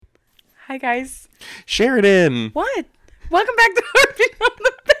Hi, guys. Sheridan. What? Welcome back to Harping on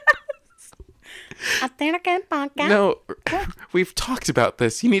the Past. I think I can podcast. No, we've talked about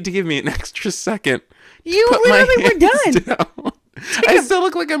this. You need to give me an extra second. You Put my literally were hands done. down. I still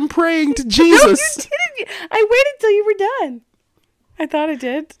look like I'm praying to Jesus. No, you didn't. I waited till you were done. I thought I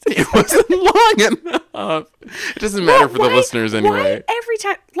did. It wasn't long enough. It doesn't matter for the listeners anyway. Why every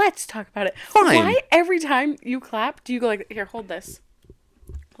time? Let's talk about it. Fine. Why every time you clap, do you go like, here, hold this.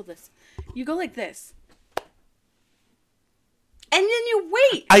 Hold this. You go like this. And then you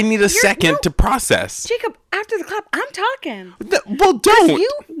wait. I need a second to process. Jacob, after the clap, I'm talking. Well, don't.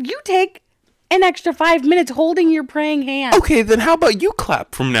 You take an extra 5 minutes holding your praying hand. Okay, then how about you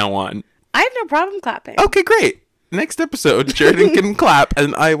clap from now on? I have no problem clapping. Okay, great. Next episode, Sheridan can clap,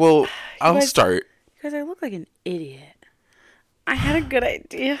 and I'll start. Because I look like an idiot. I had a good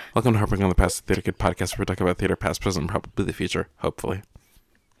idea. Welcome to Harping on the Past, the Theater Kid podcast, where we talk about theater, past, present, and probably the future. Hopefully.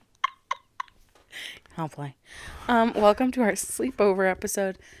 Hopefully. Welcome to our sleepover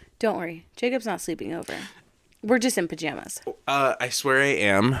episode. Don't worry, Jacob's not sleeping over. We're just in pajamas. I swear I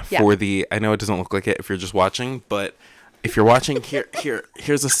am for the. I know it doesn't look like it if you're just watching, but if you're watching,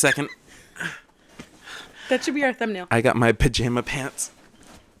 here's a second. That should be our thumbnail. I got my pajama pants.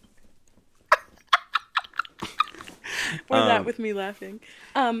 Or that with me laughing.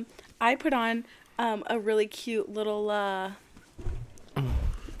 I put on a really cute little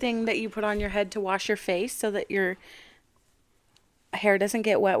thing that you put on your head to wash your face so that your hair doesn't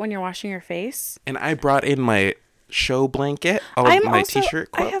get wet when you're washing your face. And I brought in my show blanket. My t-shirt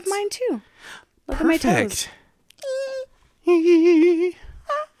quotes. I have mine too. Look Perfect. at my toes.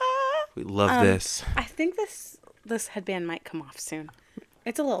 We love this. I think this headband might come off soon.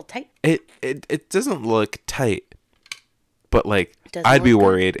 It's a little tight. It doesn't look tight, but like Doesn't I'd be look good?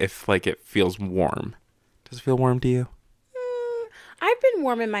 worried if like it feels warm. Does it feel warm to you? I've been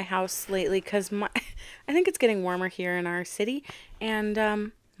warm in my house lately because I think it's getting warmer here in our city,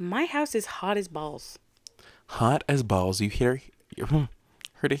 and my house is hot as balls. Hot as balls. You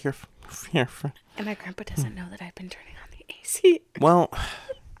heard it here. And my grandpa doesn't know that I've been turning on the AC. Well,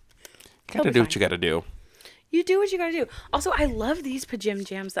 gotta be do what fine. you gotta do. You do what you gotta do. Also, I love these pajama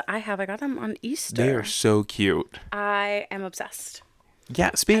jams that I have. I got them on Easter. They are so cute. I am obsessed.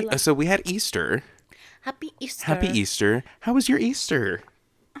 Yeah. So we had Easter. Happy Easter. Happy Easter. How was your Easter?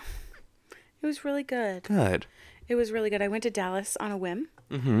 It was really good. Good. It was really good. I went to Dallas on a whim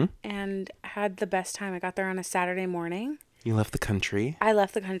and had the best time. I got there on a Saturday morning. You left the country. I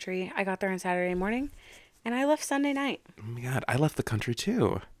left the country. I got there on Saturday morning, and I left Sunday night. Oh my God, I left the country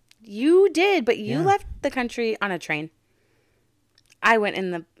too. You did, but you left the country on a train. I went in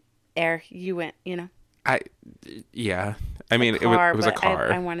the air. You went, Yeah. I mean, it was a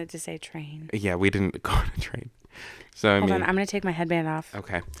car. I wanted to say train. Yeah, we didn't go on a train. So Hold on, I'm going to take my headband off.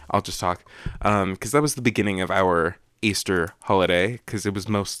 Okay, I'll just talk. Because that was the beginning of our Easter holiday, because it was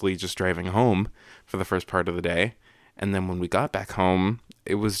mostly just driving home for the first part of the day. And then when we got back home,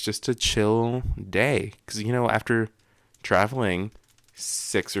 it was just a chill day. Because, after traveling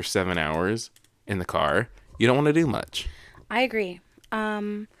 6 or 7 hours in the car, you don't want to do much. I agree.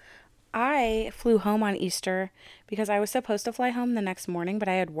 I flew home on Easter because I was supposed to fly home the next morning, but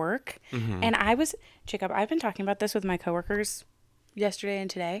I had work. And Jacob, I've been talking about this with my coworkers yesterday and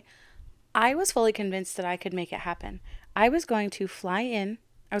today. I was fully convinced that I could make it happen. I was going to fly in.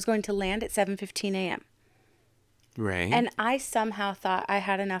 I was going to land at 7:15 a.m. Right. And I somehow thought I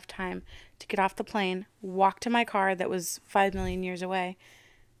had enough time to get off the plane, walk to my car that was 5 million years away,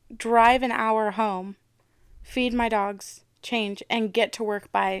 drive an hour home, feed my dogs, change, and get to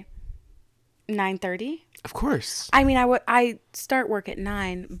work by 9:30. Of course. I mean, I start work at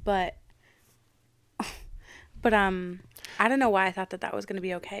 9, but I don't know why I thought that was going to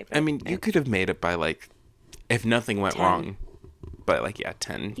be okay. But I mean, you could have made it by if nothing went 10. wrong, but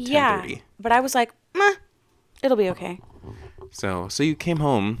 10, yeah, 10:30. but I was like, it'll be okay. So you came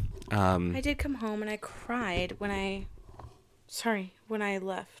home. I did come home and I cried when I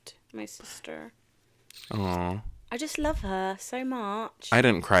left my sister. Oh. I just love her so much. I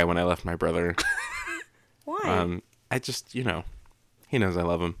didn't cry when I left my brother. Why? I just, he knows I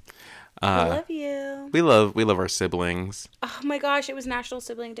love him. I love you. We love our siblings. Oh my gosh, it was National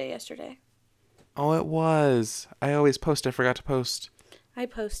Sibling Day yesterday. Oh, it was. I always post. I forgot to post. I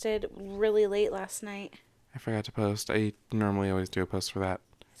posted really late last night. I forgot to post. I normally always do a post for that.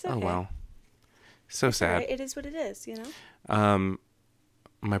 It's okay. Oh, well. So sad. Right. It is what it is,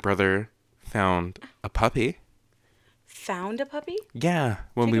 My brother found a puppy. Found a puppy? Yeah,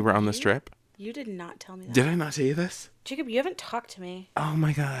 when we Jacob, were on the strip. You did not tell me that. Did I not tell you this? Jacob, you haven't talked to me. Oh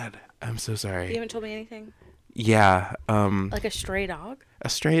my God. I'm so sorry. You haven't told me anything. Yeah. Like a stray dog? A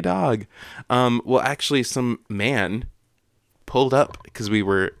stray dog. Well, actually, some man pulled up because we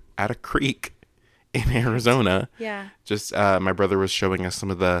were at a creek in Arizona. Yeah. Just my brother was showing us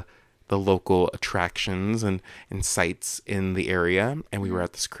some of the local attractions and sites in the area, and we were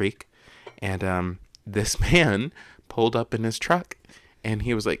at this creek, and this man pulled up in his truck, and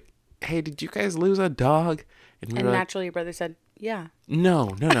he was like, "Hey, did you guys lose a dog?" And we And were like, naturally, your brother said, yeah.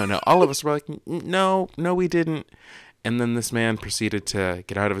 "No, no, no, no." All of us were like, "No, no, we didn't." And then this man proceeded to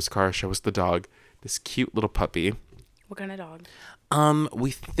get out of his car, show us the dog, this cute little puppy. What kind of dog?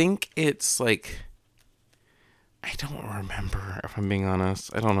 We think it's like, I don't remember, if I'm being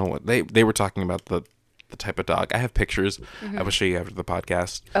honest. I don't know what they were talking about, the type of dog. I have pictures. I will show you after the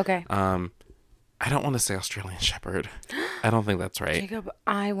podcast. Okay. I don't want to say Australian Shepherd. I don't think that's right. Jacob,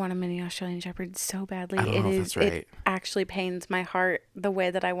 I want a mini Australian Shepherd so badly. I don't know if that's right. It actually pains my heart the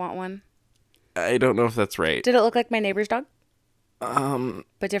way that I want one. I don't know if that's right. Did it look like my neighbor's dog?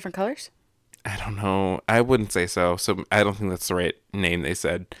 But different colors? I don't know. I wouldn't say so. So I don't think that's the right name they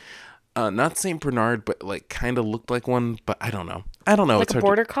said. Not Saint Bernard, but like kind of looked like one. But I don't know. Like it's a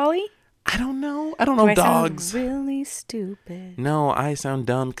border collie? I don't know. I don't know dogs. I sound really stupid. No, I sound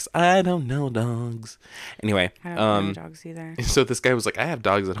dumb because I don't know dogs. Anyway, I don't know dogs either. So this guy was like, "I have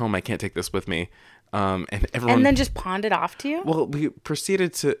dogs at home. I can't take this with me." And everyone. And then just pawned it off to you? Well, we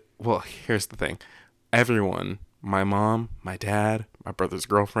proceeded to. Well, here's the thing. Everyone, my mom, my dad, my brother's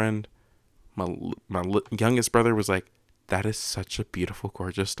girlfriend, my youngest brother was like, "That is such a beautiful,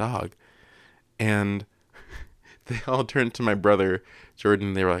 gorgeous dog," and they all turned to my brother Jordan.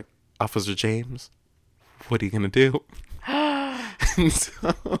 And they were like, "Officer James, what are you gonna do?" And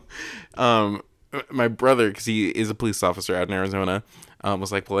so, my brother, because he is a police officer out in Arizona,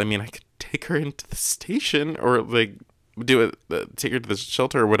 was like, "Well, I mean, I could take her into the station or like take her to the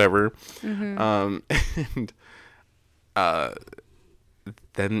shelter or whatever." And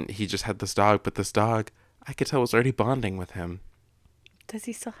then he just had this dog, but this dog, I could tell, was already bonding with him. Does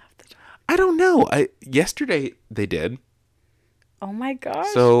he still have the dog? I don't know. Yesterday they did. Oh my gosh,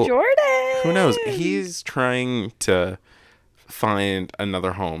 So, Jordan! Who knows? He's trying to find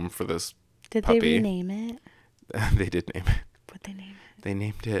another home for this puppy. Did they rename it? They did name it. What'd they name it? They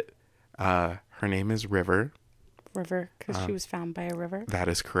named it, her name is River. River, because she was found by a river? That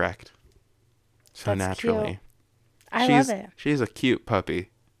is correct. So That's naturally. cute. I love it. She's a cute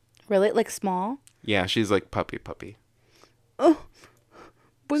puppy. Really? Like small? Yeah, she's like puppy. Oh,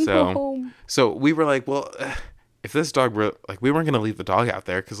 bring her home. So we were like, well, if this dog were, like, we weren't going to leave the dog out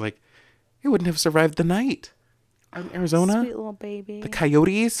there because, like, it wouldn't have survived the night out in Arizona. Sweet little baby. The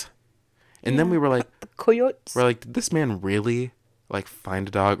coyotes. And then we were like, the coyotes. We're like, did this man really, like, find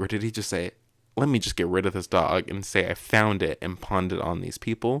a dog? Or did he just say, let me just get rid of this dog and say I found it and pawned it on these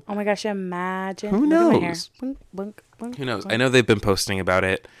people? Oh my gosh, imagine. Who knows? Blink, blink, blink, Who knows? blink. I know they've been posting about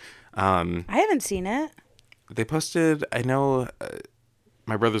it. I haven't seen it. They posted, I know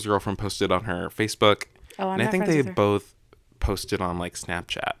my brother's girlfriend posted on her Facebook. Oh, I'm and I not think friends they with her. both posted on, like,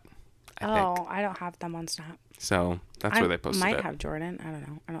 Snapchat. I think. I don't have them on Snap. So that's where they posted might it. have Jordan. I don't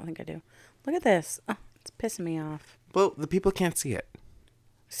know. I don't think I do. Look at this. Oh, it's pissing me off. Well, the people can't see it.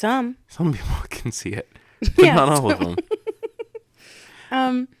 Some. Some people can see it, but Yeah. not all of them.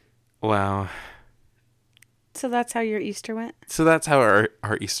 Um. Wow. So that's how your Easter went? So that's how our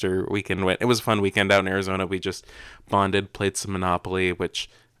Easter weekend went. It was a fun weekend out in Arizona. We just bonded, played some Monopoly, which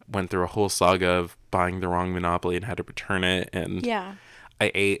went through a whole saga of buying the wrong Monopoly and had to return it. And Yeah.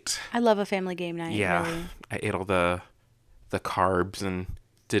 I ate. I love a family game night. Yeah. Really. I ate all the carbs and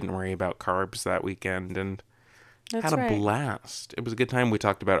didn't worry about carbs that weekend and That's had a right. blast. It was a good time. We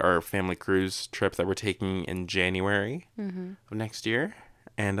talked about our family cruise trip that we're taking in January of next year.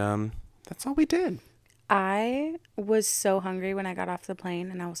 And that's all we did. I was so hungry when I got off the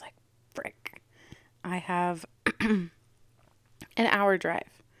plane, and I was like, frick. I have an hour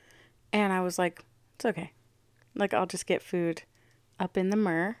drive. And I was like, it's okay. Like, I'll just get food up in the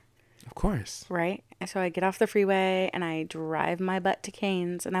Myrrh, Of course. right? And so I get off the freeway, and I drive my butt to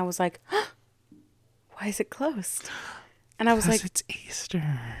Cane's, and I was like, why is it closed? And I was like, it's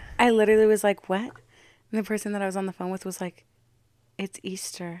Easter. I literally was like, what? And the person that I was on the phone with was like, it's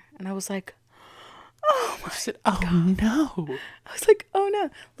Easter. And I was like, oh my said, oh no. I was like, oh no.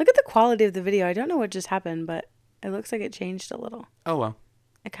 Look at the quality of the video. I don't know what just happened, but it looks like it changed a little. Oh well.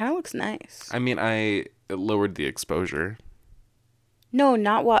 It kind of looks nice. I mean, I lowered the exposure. No,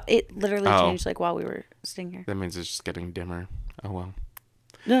 not while it literally changed like while we were sitting here. That means it's just getting dimmer. Oh well.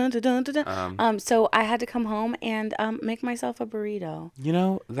 Dun, dun, dun, dun, dun. So I had to come home and make myself a burrito. You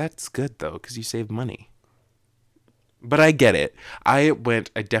know, that's good though, because you save money. But I get it. I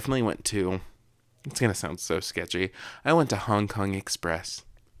definitely went to It's going to sound so sketchy. I went to Hong Kong Express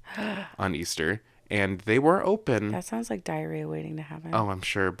on Easter, and they were open. That sounds like diarrhea waiting to happen. Oh, I'm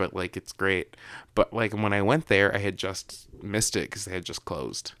sure, but like it's great. But like when I went there, I had just missed it because they had just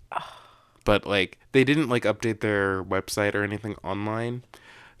closed. But like they didn't like update their website or anything online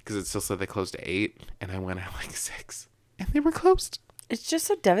because it still said they closed at 8, and I went at like 6, and they were closed. It's just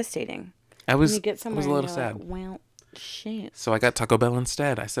so devastating. I When you get was somewhere a little sad. like, well, shit. So I got Taco Bell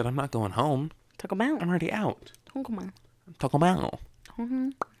instead. I said I'm not going home. Taco Bell. I'm already out. Taco Bell. Taco Bell. Mm-hmm.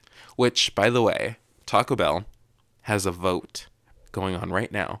 Which, by the way, Taco Bell has a vote going on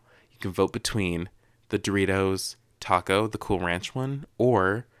right now. You can vote between the Doritos taco, the Cool Ranch one,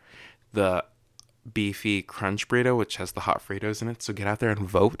 or the beefy crunch burrito, which has the hot Fritos in it. So get out there and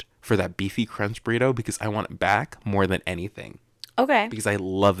vote for that beefy crunch burrito because I want it back more than anything. Okay. Because I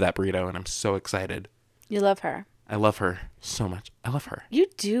love that burrito and I'm so excited. You love her. I love her so much. I love her. You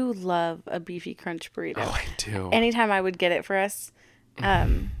do love a beefy crunch burrito. Oh, I do. Anytime I would get it for us,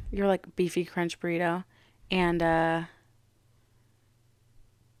 you're like beefy crunch burrito, and oh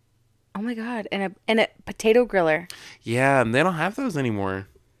my god, and a potato griller. Yeah, and they don't have those anymore.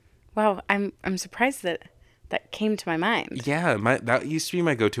 Wow, I'm surprised that came to my mind. Yeah, that used to be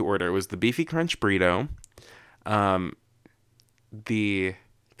my go-to order. It was the beefy crunch burrito, the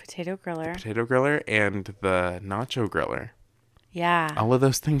Potato griller. potato griller, and the nacho griller. Yeah. All of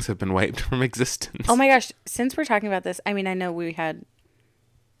those things have been wiped from existence. Oh my gosh, since we're talking about this, I mean, I know we have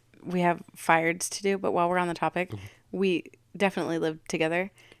fireds to do, but while we're on the topic, we definitely lived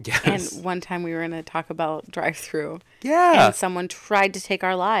together. Yes. And one time we were in a Taco Bell drive-thru. Yeah. And someone tried to take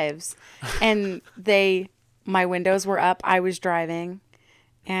our lives. And my windows were up, I was driving,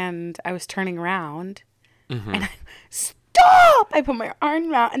 and I was turning around. Mm-hmm. And stop! I put my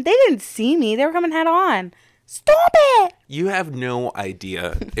arm out, and they didn't see me. They were coming head on. Stop it! You have no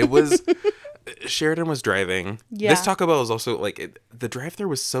idea. It was Sheridan was driving. Yeah. This Taco Bell was also like the drive-thru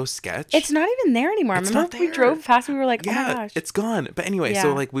was so sketch. It's not even there anymore. It's Remember not we there. drove past, we were like, oh my Yeah, gosh. it's gone. But anyway, Yeah.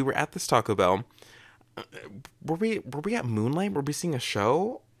 so like we were at this Taco Bell. Were we at Moonlight? Were we seeing a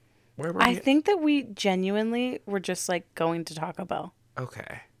show? Where were we? I think that we genuinely were just like going to Taco Bell.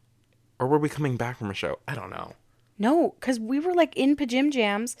 Okay. Or were we coming back from a show? I don't know. No, because we were like in pajam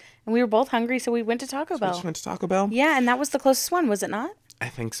jams and we were both hungry, so we went to Taco We Bell. just went to Taco Bell? Yeah, and that was the closest one, was it not? I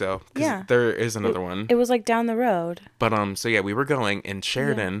think so. 'Cause Yeah. there is another one. It was like down the road. But so yeah, we were going, and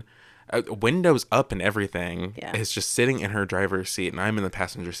Sheridan, windows up and everything, Yeah. is just sitting in her driver's seat, and I'm in the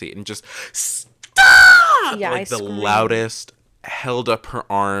passenger seat, and just stop! Yeah, like I the screamed. loudest, held up her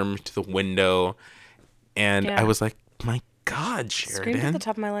arm to the window, and Yeah. I was like, my God, Screamed Sheridan. at the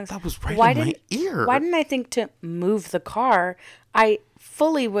top of my lungs. That was right in my ear. Why didn't I think to move the car? I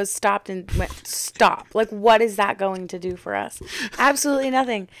fully was stopped and went, stop. Like, what is that going to do for us? Absolutely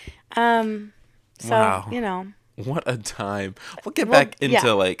nothing. So, Wow. you know. What a time. We'll get Well, back into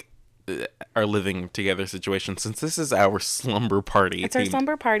yeah. like our living together situation since this is our slumber party. It's our themed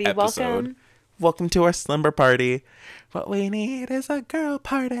slumber party. episode. Welcome. Welcome to our slumber party. What we need is a girl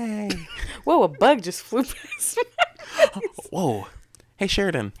party. Whoa, a bug just flew past my face. Whoa. Hey,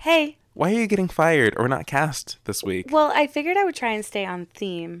 Sheridan. Hey. Why are you getting fired or not cast this week? Well, I figured I would try and stay on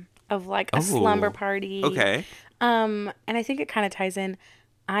theme of like a slumber party. Okay. And I think it kind of ties in.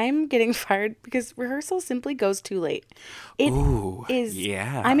 I'm getting fired because rehearsal simply goes too late. It is.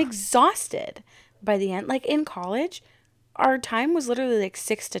 yeah. I'm exhausted by the end. Like in college, our time was literally like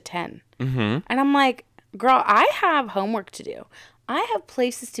 6 to 10. Mm-hmm. And I'm like, girl, I have homework to do. I have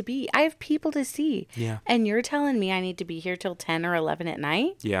places to be. I have people to see. Yeah. And you're telling me I need to be here till 10 or 11 at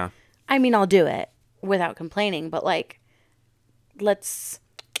night? Yeah. I mean, I'll do it without complaining, but like, let's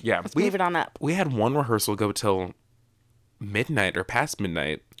move it on up. We had one rehearsal go till midnight or past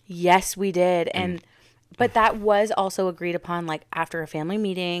midnight. Yes, we did. But that was also agreed upon, like after a family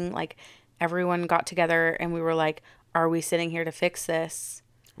meeting, like everyone got together and we were like, are we sitting here to fix this?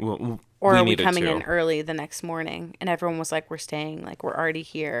 Well, Or are we needed coming to. in early the next morning? And everyone was like, we're staying, like we're already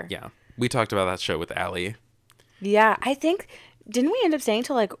here. Yeah. We talked about that show with Allie. Yeah, I think, didn't we end up staying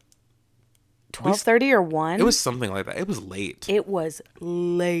till like 12:30 or 1? It was something like that. It was late. It was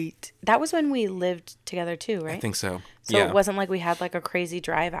late. That was when we lived together too, right? I think so. So yeah. it wasn't like we had like a crazy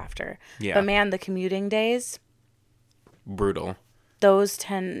drive after. Yeah. But man, the commuting days, Brutal. those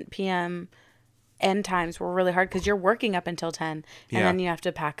 10 p.m. end times were really hard because you're working up until 10 and Yeah. then you have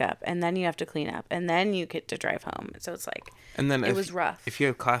to pack up and then you have to clean up and then you get to drive home. So it's like, And then it was rough. If you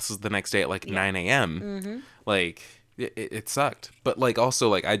have classes the next day at like 9 a.m., like it sucked. But like also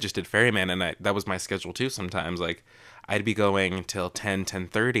like I just did Ferryman and that was my schedule too sometimes. Like I'd be going until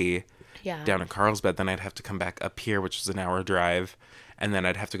 10:30 Yeah. down in Carlsbad. Then I'd have to come back up here, which is an hour drive. and then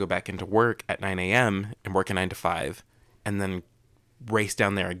I'd have to go back into work at 9 a.m. and work a 9 to 5, and then race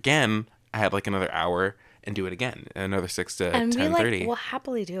down there again. I had like another hour and do it again, another 6 to 10:30. We'll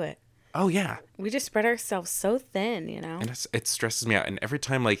happily do it. Oh yeah. We just spread ourselves so thin, you know? And it stresses me out. And every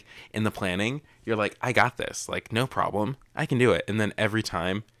time, like, in the planning, you're like, I got this. Like, no problem. I can do it. And then every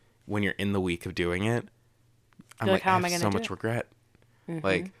time when you're in the week of doing it, I'm like, how I am I have gonna so do much it? regret.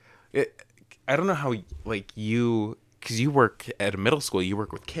 Like, I don't know how, like, because you work at a middle school, you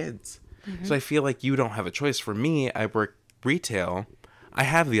work with kids. So I feel like you don't have a choice. For me, I work retail. I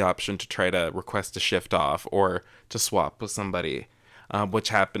have the option to try to request a shift off or to swap with somebody. Which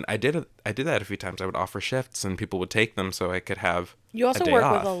happened. I did that a few times. I would offer shifts and people would take them so I could have You also a day work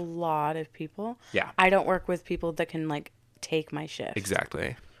off. with a lot of people. Yeah. I don't work with people that can, like, take my shift.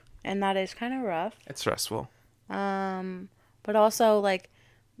 Exactly. And that is kind of rough. It's stressful. But also, like,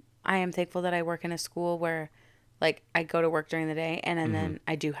 I am thankful that I work in a school where, like, I go to work during the day and then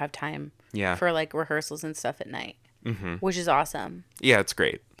I do have time Yeah. for, like, rehearsals and stuff at night. Which is awesome. Yeah, it's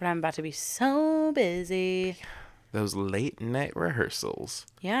great. But I'm about to be so busy. Those late night rehearsals.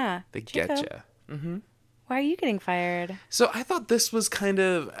 Yeah. They Chico, get you. why are you getting fired? So I thought this was kind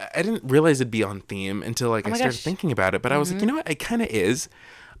of, I didn't realize it'd be on theme until like I my started gosh. thinking about it. But I was like, you know what? It kind of is.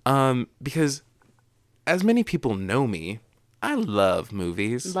 Because as many people know me, I love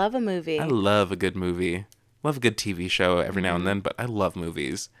movies. Love a movie. I love a good movie. Love a good TV show every now and then, but I love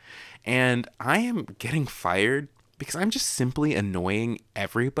movies. And I am getting fired because I'm just simply annoying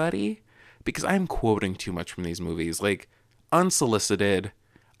everybody because I'm quoting too much from these movies, like unsolicited,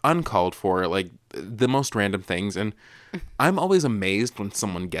 uncalled for, like the most random things. And I'm always amazed when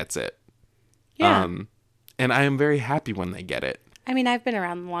someone gets it. Yeah. And I am very happy when they get it. I mean, I've been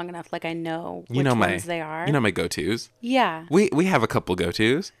around long enough. Like, I know which You know ones they are. You know my go-tos. Yeah. We have a couple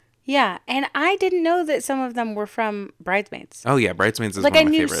go-tos. Yeah. And I didn't know that some of them were from Bridesmaids. Oh yeah, Bridesmaids is Like, one I of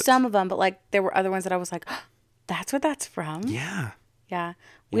my knew favorites. some of them, but, like, there were other ones that I was like, oh, that's what that's from? Yeah. Yeah.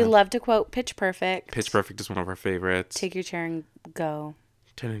 We love to quote Pitch Perfect. Pitch Perfect is one of our favorites. Take your chair and go.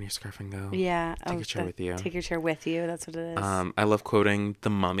 Turn in your scarf and go. Yeah. Take your chair with you. Take your chair with you. That's what it is. I love quoting The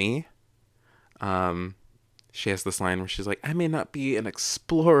Mummy. She has this line where she's like, I may not be an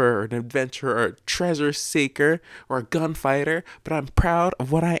explorer or an adventurer or a treasure seeker or a gunfighter, but I'm proud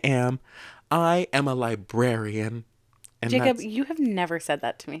of what I am. I am a librarian. And Jacob, you have never said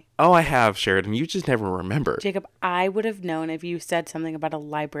that to me. Oh, I have, Sheridan. You just never remember. Jacob, I would have known if you said something about a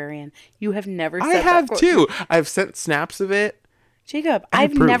librarian. You have never said I that. have too. I've sent snaps of it. Jacob,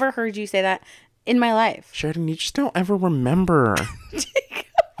 I've approve. never heard you say that in my life. Sheridan, you just don't ever remember.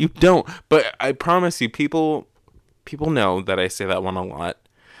 You don't. But I promise you, people know that I say that one a lot.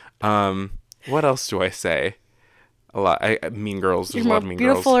 What else do I say? A lot. Mean Girls. There's You're a lot more of Mean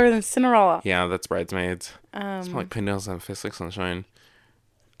Girls. beautifuler than Cinderella. Yeah, that's Bridesmaids. It's more like Pinellas and Fist Sunshine.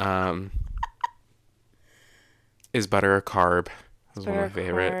 Is butter a carb? That's one of my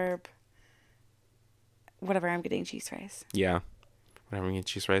favorite. Carb. Whatever, I'm getting cheese fries. Yeah. Whenever we get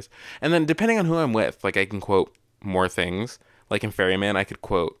cheese fries. And then depending on who I'm with, like I can quote more things. Like in Ferryman, I could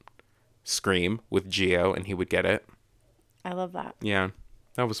quote Scream with Geo and he would get it. I love that. Yeah.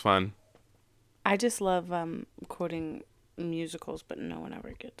 That was fun. I just love quoting musicals, but no one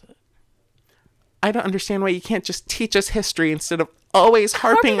ever gets it. I don't understand why you can't just teach us history instead of always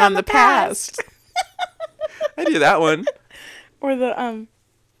harping on the past. I do that one. Or the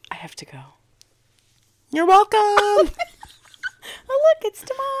I have to go. You're welcome. Oh look, it's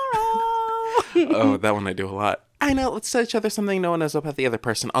tomorrow. Oh, that one I do a lot. I know. Let's tell each other something no one knows about the other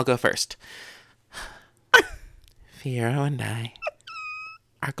person. I'll go first. Fiero and I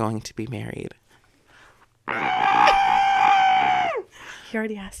are going to be married. He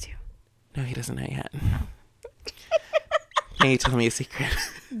already asked you. No, he doesn't know yet. Can you tell me a secret?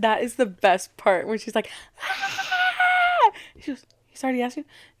 That is the best part when she's like, ah! She goes, he's already asked you?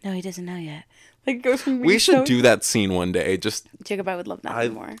 No, he doesn't know yet. Like it goes from We should do that scene one day. Just Jacob, I would love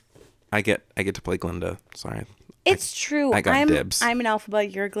nothing more. I get to play Glinda. Sorry. It's true. I got dibs. I'm an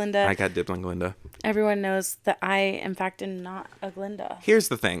Alphaba, you're Glinda. I got dibs on Glinda. Everyone knows that I, in fact, am not a Glinda. Here's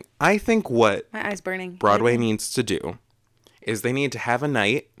the thing. I think what My eye's burning. Broadway needs to do is they need to have a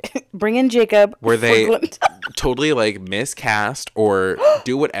night Bring in Jacob where for they Glinda. totally like miscast or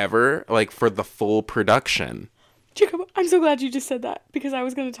do whatever like for the full production. Jacob, I'm so glad you just said that because I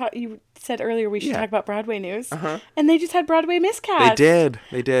was going to talk. You said earlier we should talk about Broadway news, and they just had Broadway miscast.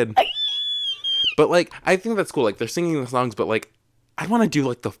 They did. But like, I think that's cool. Like they're singing the songs, but like, I want to do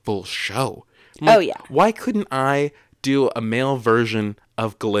like the full show. Like, Oh, yeah. Why couldn't I do a male version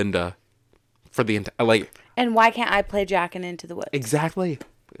of Glinda for the entire like? And why can't I play Jack in Into the Woods? Exactly.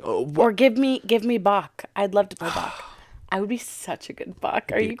 Or give me Bach. I'd love to play Bach. I would be such a good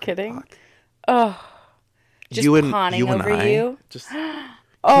buck. Are Be a you great kidding? buck. Oh, just pawning over you. Just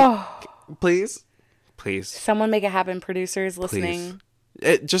Oh, please, please, someone make it happen. Producers please. listening.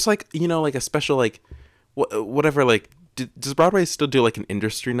 Just like, like a special, like, whatever, like, does Broadway still do like an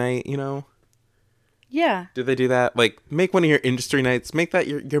industry night, Yeah. Do they do that? Like, make one of your industry nights, make that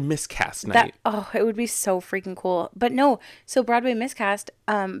your miscast night. It would be so freaking cool. But no, so Broadway miscast,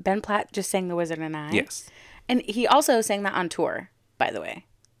 Ben Platt just sang The Wizard and I. Yes. And he also sang that on tour, by the way,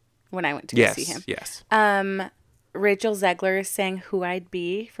 when I went to go see him. Yes. Rachel Zegler sang Who I'd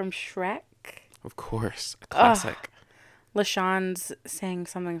Be from Shrek. Of course. A classic. LaShawn's sang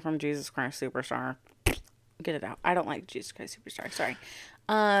something from Jesus Christ Superstar. Get it out. I don't like Jesus Christ Superstar. Sorry.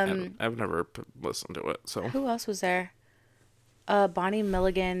 I've never listened to it, so. Who else was there? Bonnie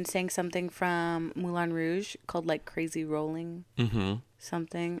Milligan sang something from Moulin Rouge called like Crazy Rolling. Mm-hmm.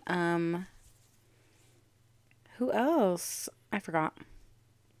 Something. Who else? I forgot.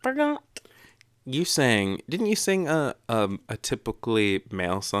 Didn't you sing a typically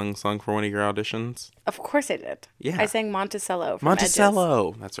male song for one of your auditions? Of course I did. Yeah. I sang Monticello from Monticello.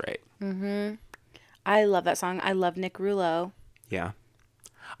 Edges. That's right. Mm-hmm. I love that song. I love Nick Rulo. Yeah.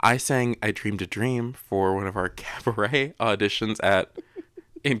 I sang I Dreamed a Dream for one of our cabaret auditions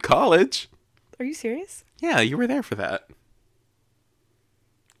in college. Are you serious? Yeah, you were there for that.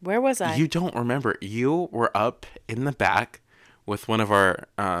 Where was I? You don't remember. You were up in the back with one of our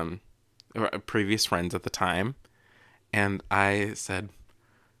previous friends at the time, and I said,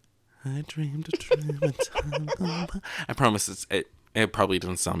 I dreamed a dream in time gone by. I promise it probably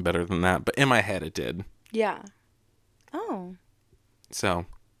doesn't sound better than that, but in my head it did. Yeah. Oh. So,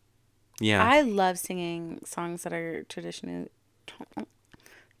 yeah. I love singing songs that are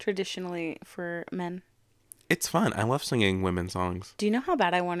traditionally for men. It's fun. I love singing women's songs. Do you know how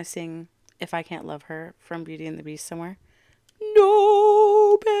bad I want to sing If I Can't Love Her from Beauty and the Beast somewhere?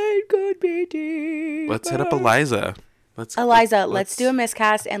 No pain could be deeper. Let's hit up Eliza. Let's do a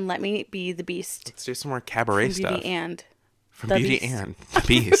miscast and let me be the Beast. Let's do some more cabaret from stuff. Beauty and From the Beauty Beast. and the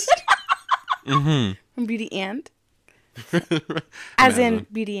Beast. Mm-hmm. From Beauty and? As in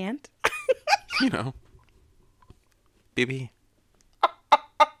Beauty and? BB.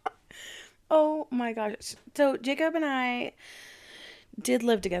 Oh my gosh. So Jacob and I did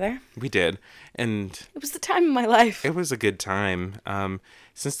live together. We did. And it was the time of my life. it was a good time.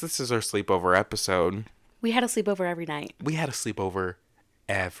 Since this is our sleepover episode, we had a sleepover every night. we had a sleepover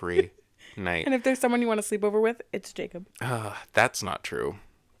every night. And if there's someone you want to sleep over with, it's Jacob. That's not true.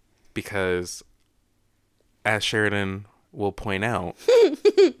 Because, as Sheridan will point out,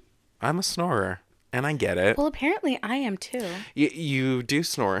 I'm a snorer. And I get it. Well, apparently I am too. You do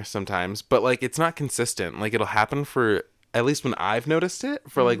snore sometimes, but, like, it's not consistent. Like, it'll happen for, at least when I've noticed it,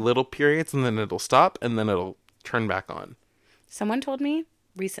 for, like, little periods, and then it'll stop, and then it'll turn back on. Someone told me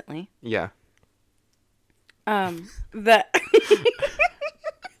recently. Yeah. That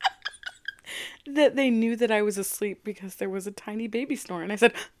that they knew that I was asleep because there was a tiny baby snore. And I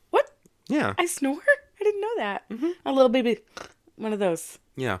said, what? Yeah. I snore? I didn't know that. Mm-hmm. A little baby, one of those.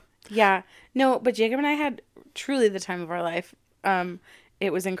 Yeah. Yeah. No, but Jacob and I had truly the time of our life.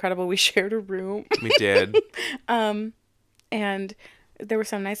 It was incredible. We shared a room. We did. And there were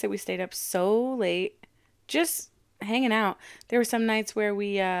some nights that we stayed up so late, just hanging out. There were some nights where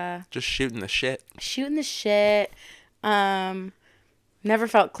we just shooting the shit. Never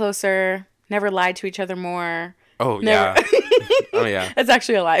felt closer. Never lied to each other more. Oh, never... yeah. Oh, yeah. That's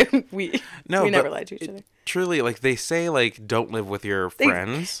actually a lie. We never lied to each other. Truly, like, they say, like, don't live with your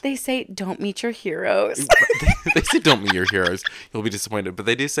friends. They say, don't meet your heroes. They say, don't meet your heroes. You'll be disappointed. But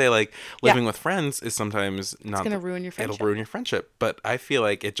they do say, like, living with friends is sometimes not... It's going to ruin your friendship. It'll ruin your friendship. But I feel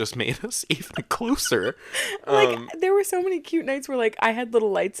like it just made us even closer. Like, there were so many cute nights where, like, I had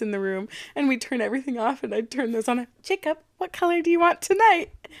little lights in the room, and we'd turn everything off, and I'd turn those on. Jacob, what color do you want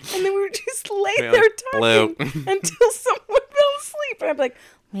tonight? And then we would just lay there talking until someone fell asleep. And I'd be like,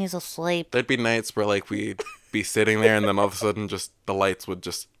 he's asleep. There'd be nights where, like, we'd be sitting there, and then all of a sudden just the lights would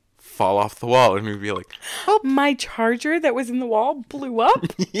just fall off the wall, and we'd be like, oh, my charger that was in the wall blew up.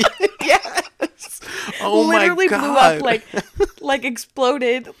 Yes. Oh, literally my blew God. up, like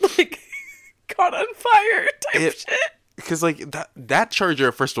exploded, like caught on fire type shit. Because, like, that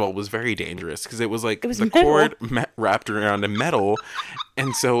charger, first of all, was very dangerous. Because it was, like, the metal. cord wrapped around a metal.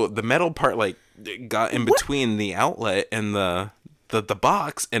 And so the metal part, like, got in between the outlet and the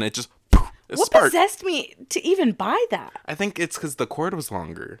box. And it just, possessed me to even buy that? I think it's because the cord was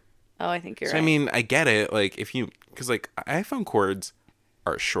longer. Oh, I think you're right. I mean, I get it. Like, because, like, iPhone cords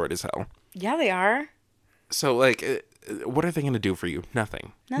are short as hell. Yeah, they are. So, like, what are they going to do for you?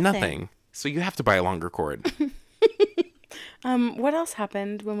 Nothing. So you have to buy a longer cord. What else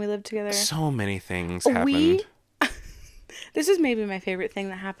happened when we lived together? So many things We happened. This is maybe my favorite thing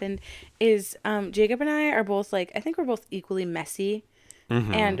that happened is Jacob and I are both like, I think we're both equally messy.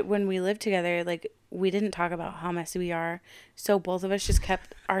 Mm-hmm. And when we lived together, like, we didn't talk about how messy we are. So both of us just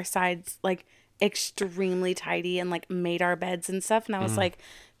kept our sides like extremely tidy and like made our beds and stuff. And I was like,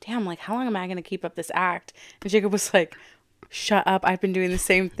 damn, like, how long am I going to keep up this act? And Jacob was like, shut up. I've been doing the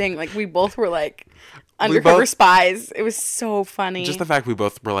same thing. Like, we both were like undercover spies. It was so funny. Just the fact we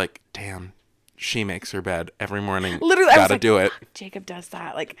both were like, damn, she makes her bed every morning. Literally, I was Gotta like, do it. Jacob does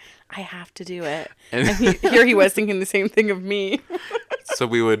that. Like, I have to do it. And Here he was thinking the same thing of me. so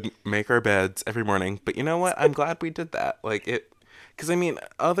we would make our beds every morning. But you know what? I'm glad we did that. Like it, because I mean,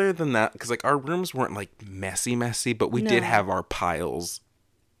 other than that, because like our rooms weren't like messy, but we did No. have our piles.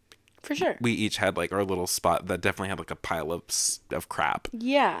 For sure. We each had like our little spot that definitely had like a pile of crap.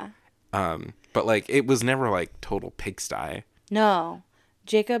 Yeah. But like it was never like total pigsty. No.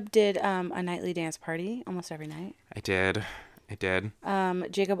 Jacob did a nightly dance party almost every night. I did.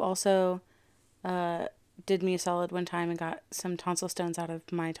 Jacob also did me a solid one time and got some tonsil stones out of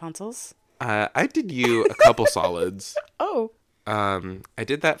my tonsils. I did you a couple solids. Oh. I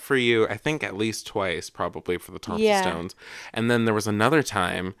did that for you, I think at least twice, probably for the tonsil Yeah. stones. And then there was another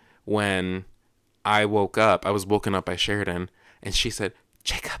time when I woke up. I was woken up by Sheridan, and she said,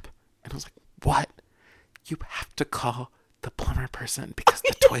 "Jacob," and I was like, "What? You have to call the plumber person because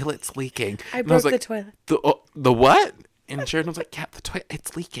the toilet's leaking." I And broke was like, the toilet. The what? And Sheridan was like, "Yeah, the toilet,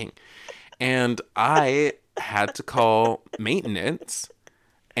 it's leaking." And I had to call maintenance,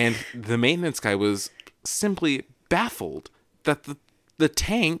 and the maintenance guy was simply baffled that the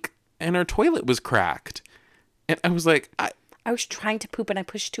tank in our toilet was cracked. And I was like, I was trying to poop and I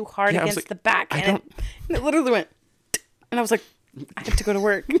pushed too hard Yeah, I was against like, the back. And it literally went. And I was like, I have to go to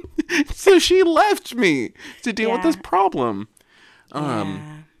work. So she left me to deal with Yeah. this problem.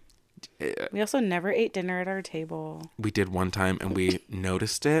 Yeah. We also never ate dinner at our table. We did one time and we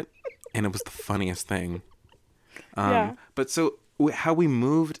noticed it, and it was the funniest thing. Yeah. But so how we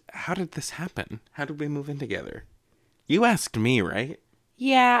moved, how did this happen? How did we move in together? You asked me, right?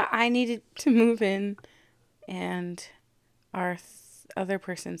 Yeah, I needed to move in. And our other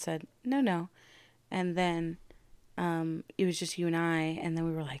person said, no. And then it was just you and I. And then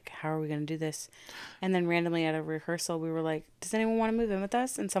we were like, how are we going to do this? And then randomly at a rehearsal, we were like, does anyone want to move in with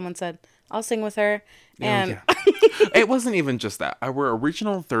us? And someone said, I'll sing with her. And It wasn't even just that. Our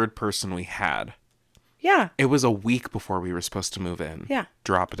original third person we had, yeah. it was a week before we were supposed to move in. Yeah.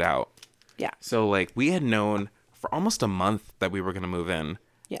 Dropped out. Yeah. So like we had known for almost a month that we were going to move in.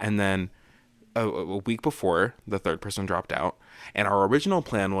 Yeah. And then a week before, the third person dropped out. And our original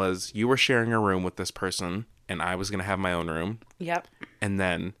plan was you were sharing a room with this person and I was going to have my own room. Yep. And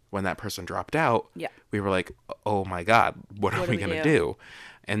then when that person dropped out, Yeah. we were like, oh my God, what are we going to do?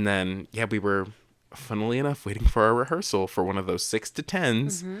 And then, yeah, we were, funnily enough, waiting for our rehearsal for one of those 6 to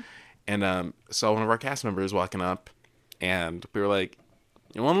 10s. Mm-hmm. And saw one of our cast members walking up. And we were like,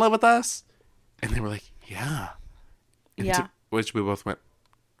 you want to live with us? And they were like, yeah. And Yeah. to which we both went,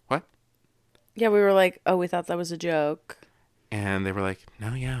 what? Yeah, we were like, oh, we thought that was a joke. And they were like,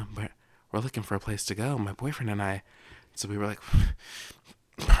 no, yeah, we're looking for a place to go, my boyfriend and I. So we were like,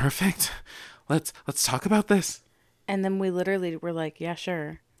 perfect. Let's talk about this. And then we literally were like, yeah,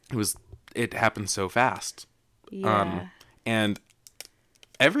 sure. It happened so fast. Yeah. And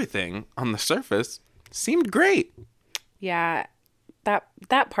everything on the surface seemed great. Yeah.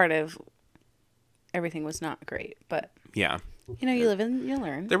 That part of everything was not great, but Yeah. you live and you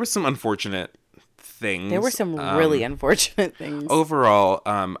learn. There were some unfortunate things. There were some really unfortunate things. Overall,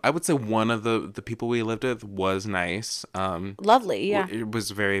 I would say one of the people we lived with was nice. Lovely, yeah. It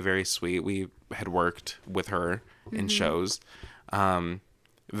was very, very sweet. We had worked with her in shows.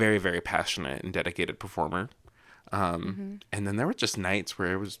 Very, very passionate and dedicated performer. And then there were just nights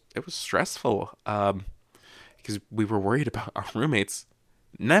where it was stressful because we were worried about our roommates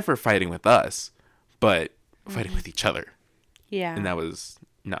never fighting with us, but fighting with each other. Yeah. And that was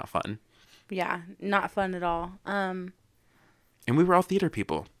not fun. Yeah, not fun at all. And we were all theater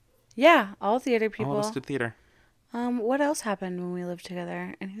people. Yeah, all theater people. All of us did theater. What else happened when we lived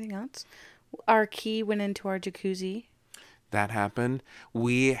together? Anything else? Our key went into our jacuzzi. That happened.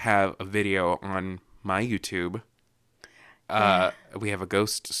 We have a video on my YouTube. We have a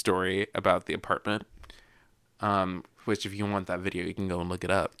ghost story about the apartment. Which if you want that video, you can go and look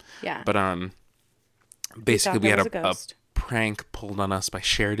it up. Yeah. But basically we had a ghost. prank pulled on us by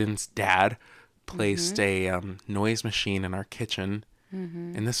Sheridan's dad. Placed a noise machine in our kitchen.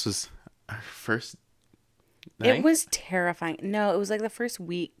 And this was our first night? It was terrifying. No, it was like the first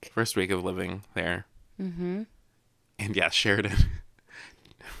week. First week of living there. And yeah, Sheridan.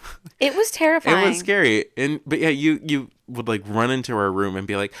 It was terrifying. It was scary. But yeah, you would like run into our room and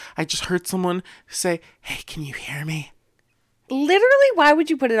be like, I just heard someone say, "Hey, can you hear me?" Literally, why would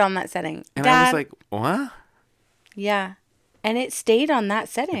you put it on that setting? And Dad, I was like, "What?" yeah. And it stayed on that It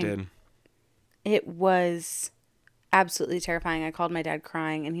setting. did. It was absolutely terrifying. I called my dad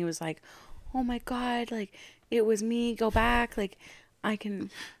crying and he was like, "Oh my God, like it was me. Go back. Like I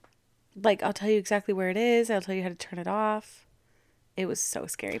can, like I'll tell you exactly where it is. I'll tell you how to turn it off." It was so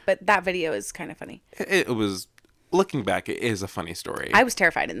scary. But that video is kind of funny. It was, looking back, it is a funny story. I was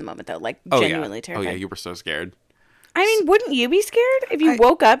terrified in the moment though, like genuinely terrified. Oh yeah, you were so scared. I mean, wouldn't you be scared if you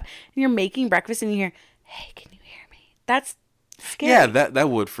woke up and you're making breakfast and you hear, "Hey, can you hear me?" That's scary. Yeah, that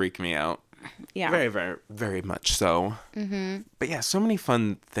would freak me out. Yeah. Very, very, very much so. Mm-hmm. But yeah, so many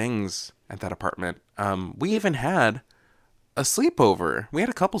fun things at that apartment. We even had a sleepover. We had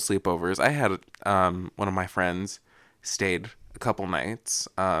a couple sleepovers. I had one of my friends stayed a couple nights.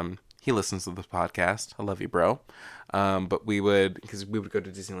 He listens to this podcast. I love you, bro. But because we would go to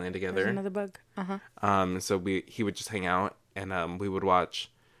Disneyland together. There's another bug. So he would just hang out, and we would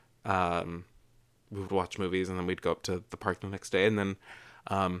watch movies, and then we'd go up to the park the next day. And then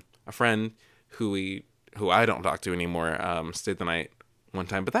a friend who I don't talk to anymore stayed the night one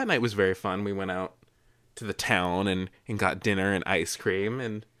time. But that night was very fun. We went out to the town and got dinner and ice cream,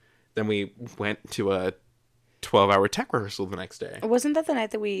 and then we went to a 12-hour tech rehearsal the next day. Wasn't that the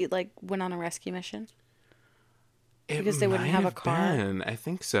night that we like went on a rescue mission? Because they wouldn't have a car. I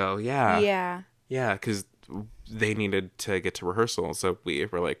think so. Yeah. Yeah. Yeah, because they needed to get to rehearsal, so we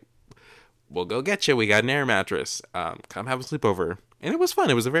were like, "We'll go get you. We got an air mattress. Come have a sleepover." And it was fun.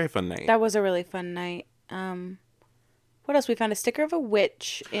 It was a very fun night. That was a really fun night. What else? We found a sticker of a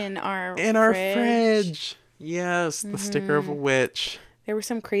witch in our fridge. Yes, the sticker of a witch. There were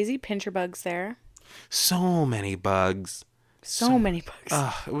some crazy pincher bugs there. So many bugs. So many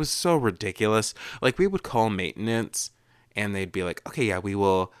bugs. It was so ridiculous. Like, we would call maintenance, and they'd be like, "Okay, yeah, we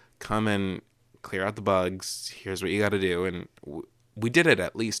will come and clear out the bugs. Here's what you got to do." And we did it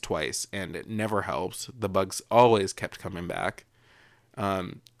at least twice, and it never helped. The bugs always kept coming back.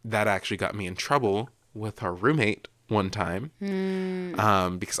 That actually got me in trouble with our roommate one time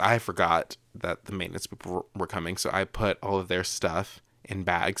because I forgot that the maintenance people were coming. So I put all of their stuff in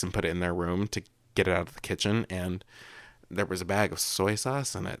bags and put it in their room to get it out of the kitchen. And there was a bag of soy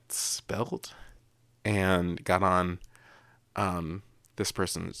sauce, and it spilled and got on this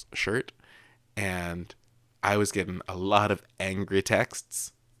person's shirt. And I was getting a lot of angry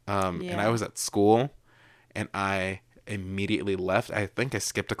texts. And I was at school, and I immediately left. I think I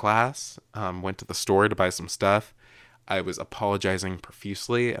skipped a class, went to the store to buy some stuff. I was apologizing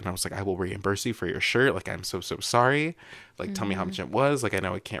profusely, and I was like, "I will reimburse you for your shirt. Like, I'm so sorry. Like, tell me how much it was. Like, I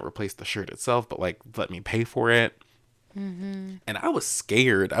know I can't replace the shirt itself, but like, let me pay for it." And I was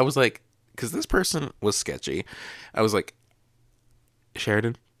scared. I was like, because this person was sketchy. I was like,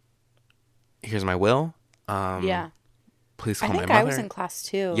 "Sheridan, here's my will. Yeah. Please call my mother." I was in class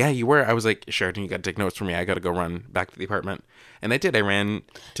too. Yeah, you were. I was like, "Sheridan, you got to take notes for me. I got to go run back to the apartment." And I did. I ran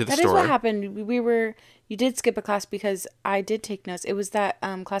to the store. That is what happened. You did skip a class because I did take notes. It was that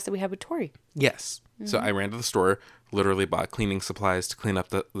class that we had with Tori. Yes. So I ran to the store, literally bought cleaning supplies to clean up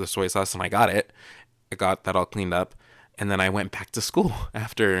the soy sauce, and I got it. I got that all cleaned up. And then I went back to school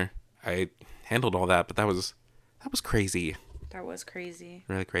after I handled all that. But that was crazy. That was crazy.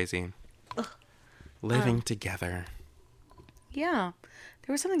 Really crazy. Ugh. Living together. Yeah.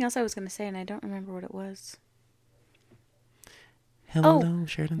 There was something else I was going to say, and I don't remember what it was. Hello,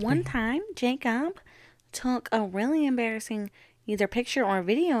 Sheridan. One time, Jacob took a really embarrassing either picture or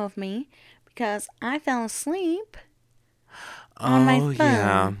video of me because I fell asleep on my phone.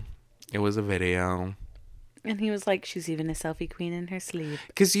 Yeah. It was a video. And he was like, "She's even a selfie queen in her sleep."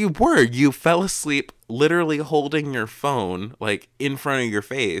 Because you fell asleep literally holding your phone, like, in front of your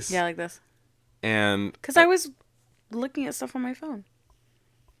face. Yeah, like this. And... Because I was looking at stuff on my phone.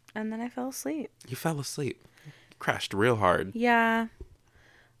 And then I fell asleep. You fell asleep. You crashed real hard. Yeah.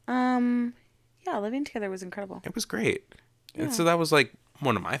 Yeah, living together was incredible. It was great. Yeah. And so that was, like,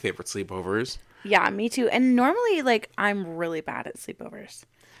 one of my favorite sleepovers. Yeah, me too. And normally, like, I'm really bad at sleepovers.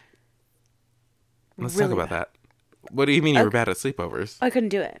 Let's talk about that. What do you mean you were bad at sleepovers? I couldn't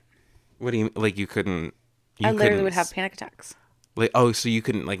do it. What do you like? You couldn't. I literally would have panic attacks. Like, oh, so you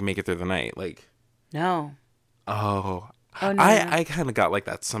couldn't like make it through the night, like? No. Oh. Oh no. I kind of got like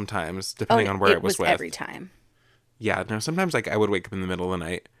that sometimes, depending on where it was with. Every time. Yeah. No. Sometimes like I would wake up in the middle of the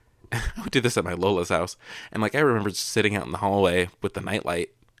night. I would do this at my Lola's house, and like I remember just sitting out in the hallway with the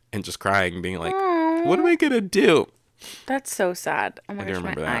nightlight and just crying, being like, "Aww. What am I gonna do?" That's so sad. Oh my gosh,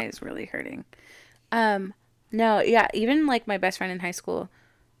 my that. eye's really hurting. No, yeah, even like my best friend in high school,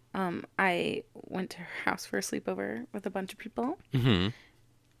 I went to her house for a sleepover with a bunch of people, Mm-hmm.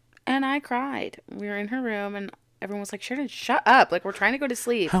 and I cried. We were in her room, and everyone was like, Sheridan, shut up. Like, we're trying to go to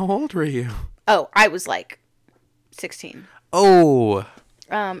sleep. How old were you? Oh, I was like 16. Oh.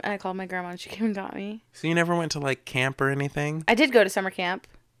 And I called my grandma, and she came and got me. So you never went to like camp or anything? I did go to summer camp.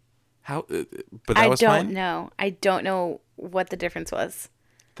 How? But that was fine? I don't know. I don't know what the difference was.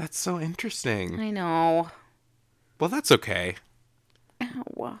 That's so interesting. I know. Well, that's okay.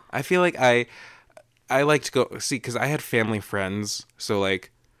 Ow. I feel like I like to go see because I had family friends, so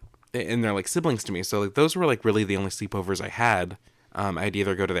like, and they're like siblings to me. So like those were like really the only sleepovers I had. I'd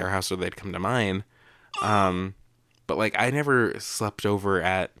either go to their house or they'd come to mine. But like I never slept over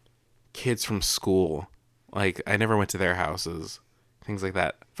at kids from school. Like I never went to their houses, things like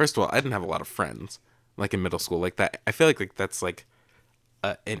that. First of all, I didn't have a lot of friends like in middle school like that. I feel like that's like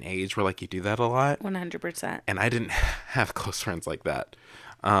an age where like you do that a lot. 100%. And I didn't have close friends like that.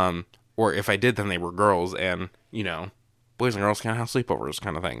 Or if I did, then they were girls, and you know, boys and girls can't have sleepovers,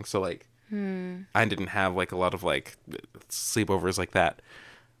 kind of thing. So like, I didn't have like a lot of like sleepovers like that.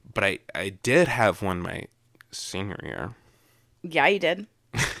 But I did have one my senior year, Yeah, you did.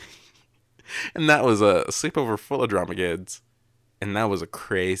 and that was a sleepover full of drama kids, and that was a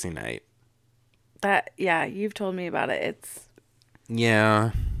crazy night. Yeah, you've told me about it.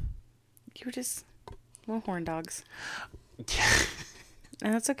 Yeah. You were just little horn dogs.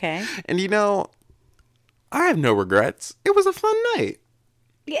 And that's okay. And you know, I have no regrets. It was a fun night.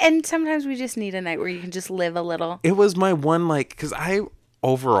 Yeah, and sometimes we just need a night where you can just live a little. It was my one, like, because I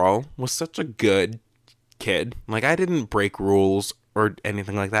overall was such a good kid. Like, I didn't break rules or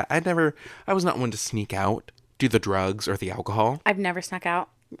anything like that. I was not one to sneak out, do the drugs or the alcohol. I've never snuck out.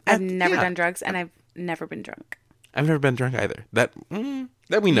 I've never done drugs, and I've never been drunk. I've never been drunk either. That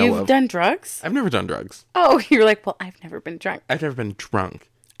we know of. You've done drugs? I've never done drugs. Oh, you're like, well, I've never been drunk. I've never been drunk.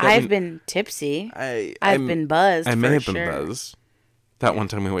 I've been tipsy. I've been buzzed. I may have been buzzed. That one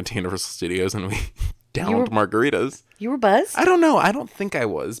time we went to Universal Studios and we downed margaritas. You were buzzed? I don't know. I don't think I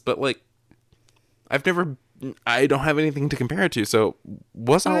was, but like, I don't have anything to compare it to. So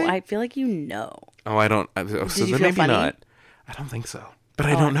was I? Oh, I feel like you know. Oh, I don't. So Did then you feel maybe funny? not. I don't think so. But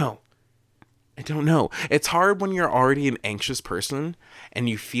I don't know. I don't know. It's hard when you're already an anxious person and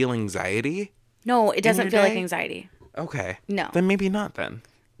you feel anxiety. No, it doesn't your feel like day? anxiety. Okay. No. Then maybe not then.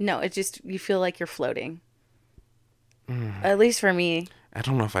 No, it's just you feel like you're floating. At least for me. I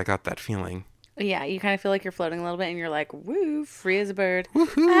don't know if I got that feeling. Yeah, you kind of feel like you're floating a little bit and you're like, woo, free as a bird.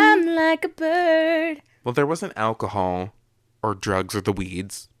 Woo-hoo. I'm like a bird. Well, there wasn't alcohol or drugs or the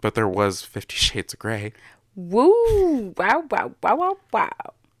weeds, but there was 50 Shades of Grey. Woo! Wow, wow, wow, wow,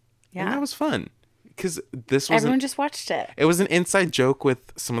 wow. Yeah. And that was fun. Because this was Everyone just watched it. It was an inside joke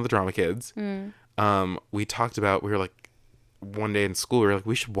with some of the drama kids. We talked about, we were like, one day in school, we were like,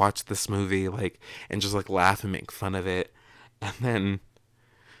 we should watch this movie, like, and just like laugh and make fun of it. And then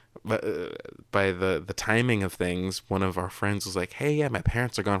by the timing of things, one of our friends was like, hey, yeah, my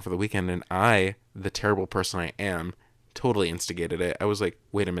parents are gone for the weekend. And I, the terrible person I am, totally instigated it. I was like,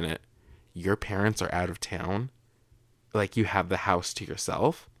 wait a minute, your parents are out of town? Like, you have the house to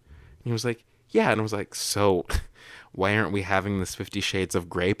yourself? And he was like, yeah. And I was like, so why aren't we having this 50 Shades of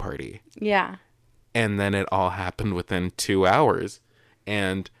Grey party? Yeah. And then it all happened within 2 hours.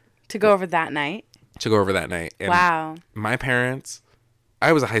 And to go over that night. And wow. My parents,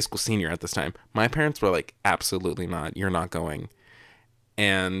 I was a high school senior at this time. My parents were like, absolutely not. You're not going.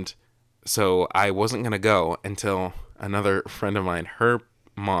 And so I wasn't going to go until another friend of mine, her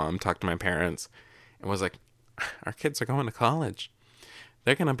mom, talked to my parents and was like, our kids are going to college.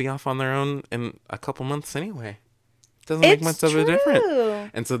 They're going to be off on their own in a couple months anyway. Doesn't make much of a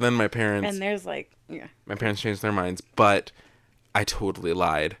difference. And so then my parents... And there's like... Yeah. My parents changed their minds, but I totally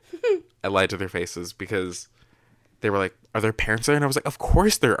lied. I lied to their faces because they were like, are there parents there? And I was like, of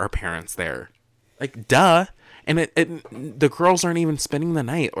course there are parents there. Like, duh. And the girls aren't even spending the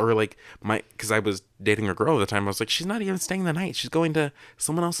night. Or like, because I was dating a girl at the time, I was like, she's not even staying the night. She's going to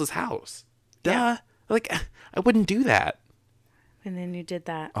someone else's house. Duh. Yeah. Like, I wouldn't do that. And then you did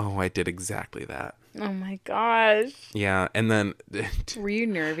that. Oh, I did exactly that. Oh my gosh. Yeah, and then... Were you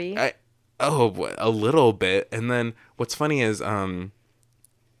nervy? A little bit. And then what's funny is, I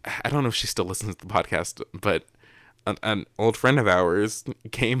don't know if she still listens to the podcast, but an old friend of ours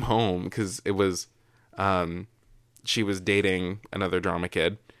came home because it was, she was dating another drama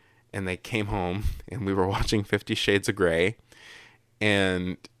kid, and they came home, and we were watching 50 Shades of Grey,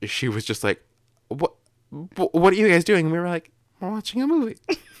 and she was just like, what are you guys doing? And we were like, we're watching a movie.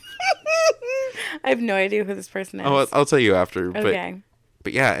 I have no idea who this person is. Oh, I'll tell you after. Okay.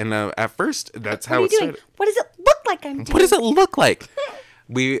 But yeah, and at first, that's What how are you it doing? started. What does it look like I'm doing? What does it look like?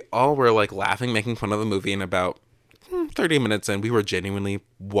 We all were like laughing, making fun of the movie, and about 30 minutes in, we were genuinely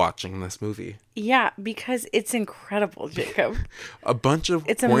watching this movie. Yeah, because it's incredible, Jacob. A bunch of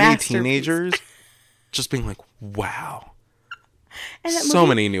It's a horny masterpiece. teenagers just being like, wow. And that So movie,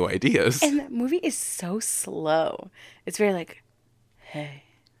 many new ideas. And that movie is so slow. It's very like, hey,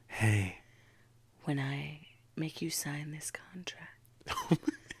 when I make you sign this contract,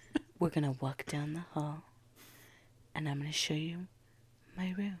 we're going to walk down the hall and I'm going to show you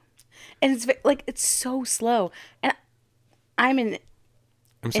my room. And it's like, it's so slow. And I'm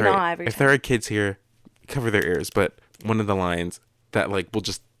sorry, awe every if time. there are kids here, cover their ears, but one of the lines that like will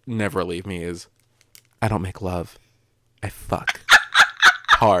just never leave me is, I don't make love, I fuck.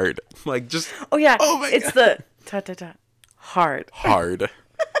 Hard. Like just, Oh yeah, it's the ta-ta-ta. Hard.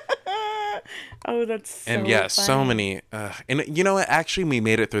 Oh, that's so and yeah, funny. so many. And you know what? Actually, we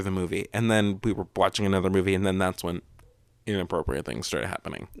made it through the movie, and then we were watching another movie, and then that's when inappropriate things started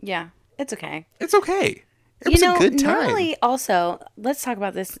happening. Yeah, it's okay. It's okay. It was a good time. Normally, also, let's talk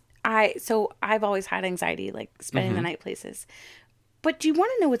about this. I've always had anxiety, like spending the night places. But do you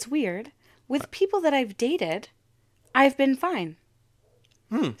want to know what's weird? With people that I've dated, I've been fine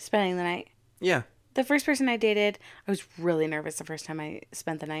spending the night. Yeah. The first person I dated, I was really nervous the first time I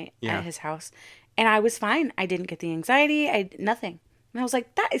spent the night Yeah. at his house. And I was fine. I didn't get the anxiety. Nothing. And I was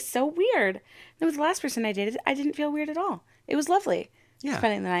like, that is so weird. And with the last person I dated, I didn't feel weird at all. It was lovely. Yeah.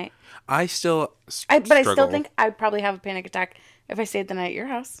 Spending the night. I still But I still struggle. think I'd probably have a panic attack if I stayed the night at your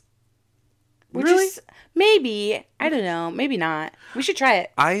house. Which Really? is maybe, I don't know, maybe not. We should try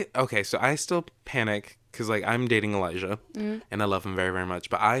it. Okay, so I still panic because like I'm dating Elijah and I love him very, very much,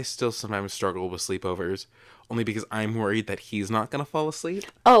 but I still sometimes struggle with sleepovers only because I'm worried that he's not going to fall asleep.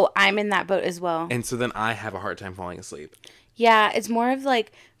 Oh, I'm in that boat as well. And so then I have a hard time falling asleep. Yeah, it's more of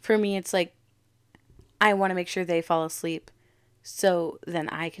like, for me, it's like, I want to make sure they fall asleep so then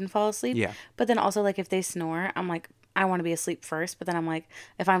I can fall asleep. Yeah. But then also, like, if they snore, I'm like, I want to be asleep first. But then I'm like,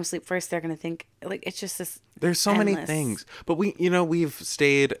 if I'm asleep first, they're going to think, like, it's just this. There's so many endless. things. But we've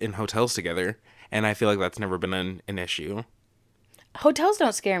stayed in hotels together and I feel like that's never been an issue. Hotels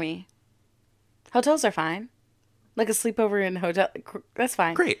don't scare me. Hotels are fine. Like a sleepover in a hotel, that's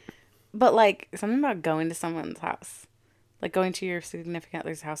fine. Great. But like something about going to someone's house, like going to your significant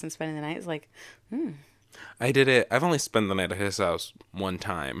other's house and spending the night is like, I did it. I've only spent the night at his house one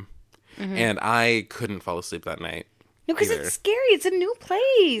time and I couldn't fall asleep that night. no, because either. it's scary. It's a new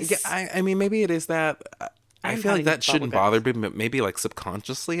place. Yeah, I mean, maybe it is that. I feel like that shouldn't bother me, but maybe like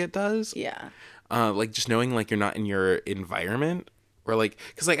subconsciously it does. Yeah. Like just knowing like you're not in your environment, or like,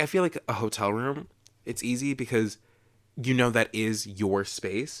 because like I feel like a hotel room, it's easy because you know that is your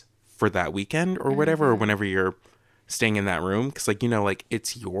space for that weekend or whatever, or whenever you're staying in that room, because like like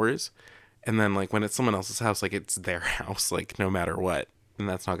it's yours, and then like when it's someone else's house, like it's their house, like no matter what, and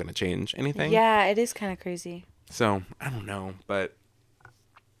that's not going to change anything. Yeah, it is kind of crazy. So I don't know, but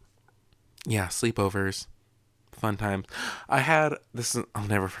yeah, sleepovers. Fun times. I'll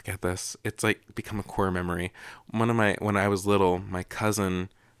never forget this. It's like become a core memory. When I was little, my cousin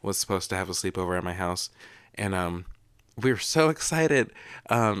was supposed to have a sleepover at my house, and we were so excited.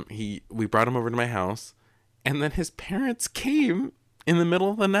 We brought him over to my house, and then his parents came in the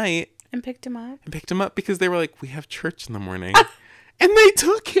middle of the night And picked him up. because they were like, we have church in the morning, and they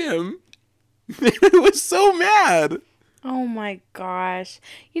took him. I was so mad. Oh my gosh.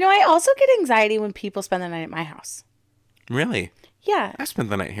 I also get anxiety when people spend the night at my house. Really? Yeah. I spent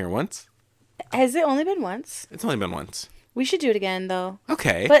the night here once. Has it only been once? It's only been once. We should do it again, though.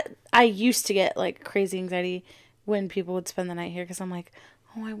 Okay. But I used to get, like, crazy anxiety when people would spend the night here because I'm like,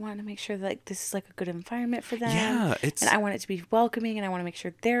 oh, I want to make sure that like, this is, like, a good environment for them. Yeah, And I want it to be welcoming, and I want to make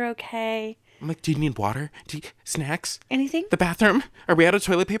sure they're okay. I'm like, do you need water? Snacks? Anything? The bathroom? Are we out of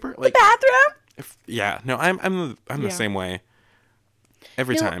toilet paper? Like, The bathroom? yeah. No, I'm the same way.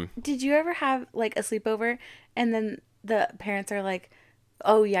 Every time. Did you ever have, like, a sleepover, and then the parents are like,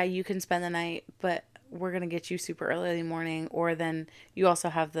 oh, yeah, you can spend the night, but we're going to get you super early in the morning, or then you also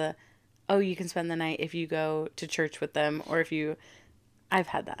have oh, you can spend the night if you go to church with them, or if you... I've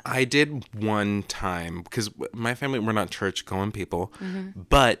had that. I did one time because my family, we're not church going people,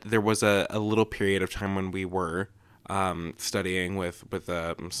 but there was a little period of time when we were studying with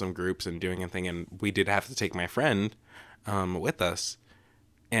some groups and doing a thing, and we did have to take my friend with us,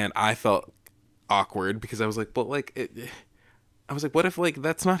 and I felt awkward because I was like, well, like, I was like, what if like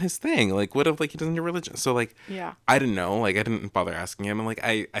that's not his thing? Like, what if like he doesn't do religion? So like, Yeah. I didn't know, like I didn't bother asking him, and like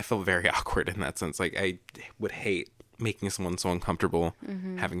I felt very awkward in that sense. Like I would hate making someone so uncomfortable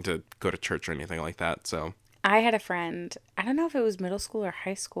having to go to church or anything like that. So I had a friend, I don't know if it was middle school or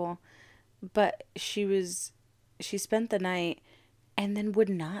high school, but she spent the night and then would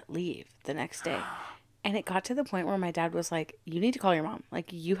not leave the next day. And it got to the point where my dad was like, you need to call your mom.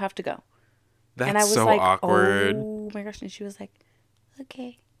 Like, you have to go. And I That's was so like, awkward. oh my gosh. And she was like,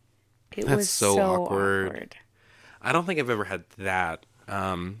 okay. It That's was so so awkward. awkward. I don't think I've ever had that.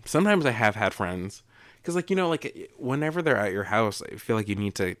 Sometimes I have had friends. Because, like, like, whenever they're at your house, I feel like you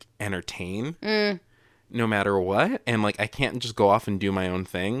need to entertain no matter what. And, like, I can't just go off and do my own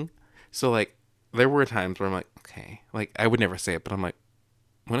thing. So, like, there were times where I'm like, okay. Like, I would never say it, but I'm like,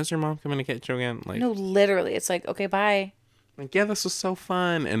 when is your mom coming to get you again? Like, No, literally. It's like, okay, bye. like, yeah, this was so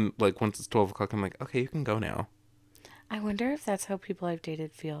fun. And, like, once it's 12 o'clock, I'm like, okay, you can go now. I wonder if that's how people I've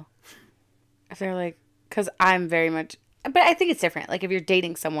dated feel. If they're like, because I'm very much, but I think it's different. Like if you're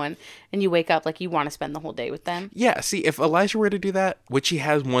dating someone and you wake up, like you want to spend the whole day with them. Yeah, see, if Elijah were to do that, which he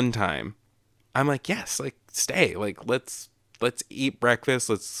has one time, I'm like, yes, like, stay. Like, let's eat breakfast.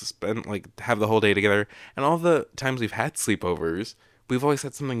 Let's spend, like, have the whole day together. And all the times we've had sleepovers, we've always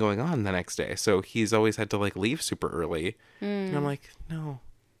had something going on the next day. So he's always had to, like, leave super early. And I'm like, no,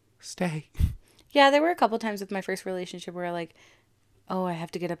 stay. Yeah, there were a couple times with my first relationship where like, oh, I have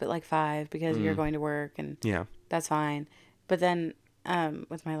to get up at like 5 because you're going to work, and Yeah. that's fine. But then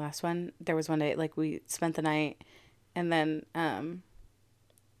with my last one, there was one day like we spent the night and then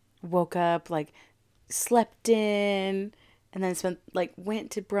woke up, like slept in, and then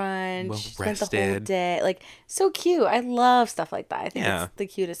went to brunch, Well spent the whole rested. day. Like so cute. I love stuff like that. I think Yeah. it's the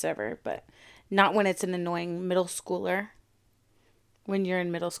cutest ever, but not when it's an annoying middle schooler. When you're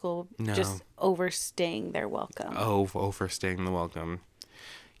in middle school, No. just overstaying their welcome. Oh, overstaying the welcome.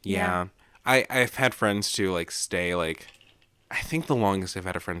 Yeah. I've had friends too, like, stay, like, I think the longest I've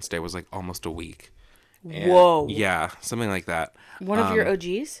had a friend stay was, like, almost a week. And, Whoa. yeah, something like that. One of your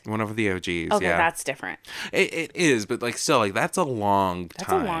OGs? One of the OGs, Okay, yeah. that's different. It is, but, like, still, like, that's a long time.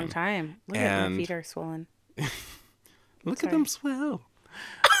 That's a long time. Look at my And- feet are swollen. Look at them swell.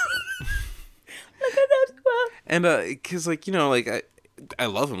 Look at that swell. And, cause, like, like, I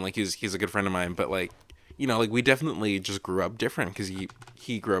love him. Like, he's a good friend of mine, but, like, like, we definitely just grew up different, because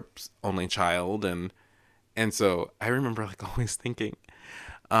he grew up only child, and so I remember, like, always thinking,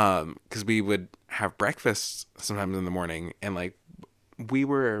 because we would have breakfast sometimes in the morning, and, like, we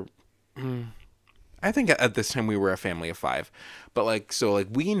were, I think at this time we were a family of 5, but, like, so, like,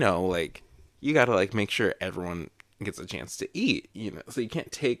 we know, like, you gotta, like, make sure everyone gets a chance to eat, so you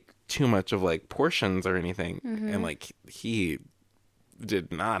can't take too much of, like, portions or anything, and, like, he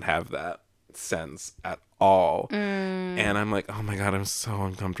did not have that sense at all. And I'm like, oh my god, I'm so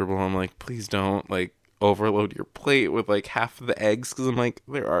uncomfortable. I'm like, please don't, like, overload your plate with, like, half of the eggs, because I'm like,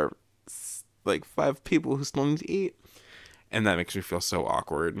 there are, like, 5 people who still need to eat, and that makes me feel so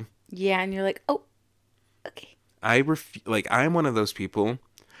awkward. Yeah, and you're like, oh, okay. Like, I'm one of those people,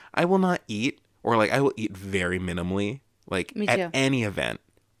 I will not eat, or, like, I will eat very minimally, like, Me at too. any event.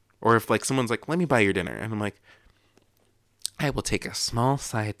 Or if, like, someone's like, let me buy your dinner, and I'm like, I will take a small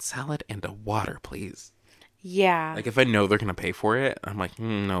side salad and a water, please. Yeah. Like, if I know they're going to pay for it, I'm like,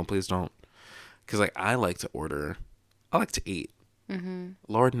 no, please don't. Because, like, I like to order. I like to eat.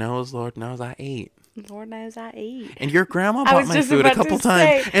 Lord knows I eat. Lord knows I eat. And your grandma I bought was my just food a about to couple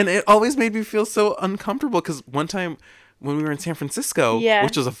times. say. And it always made me feel so uncomfortable, because one time when we were in San Francisco, Yeah.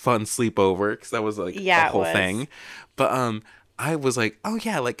 which was a fun sleepover, because that was, like, Yeah, a it whole was. thing. But, I was like, oh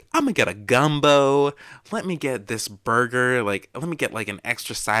yeah, like, I'm gonna get a gumbo. Let me get this burger. Like, let me get, like, an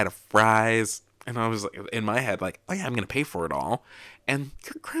extra side of fries. And I was, like, in my head, like, oh yeah, I'm gonna pay for it all. And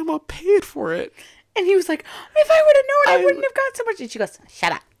your grandma paid for it. And he was like, if I would have known, I wouldn't have got so much. And she goes,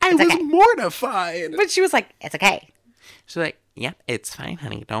 shut up. I It's was okay. mortified. But she was like, it's okay. She's like, yep, it's fine,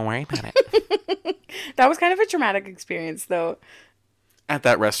 honey. Don't worry about it. That was kind of a traumatic experience, though. At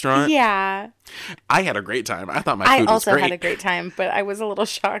that restaurant, Yeah. I had a great time. I thought my I food was also great. had a great time, but I was a little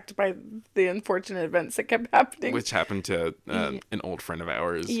shocked by the unfortunate events that kept happening. Which happened to an old friend of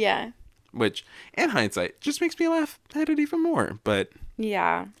ours. Yeah. Which, in hindsight, just makes me laugh at it even more. But,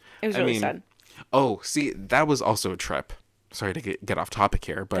 Yeah. It was really sad. oh, see, that was also a trip. Sorry to get off topic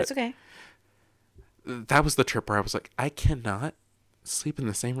here, but That's okay. that was the trip where I was like, I cannot sleep in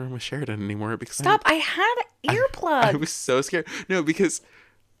the same room with Sheridan anymore, because Stop. I had earplugs. I was so scared. No, because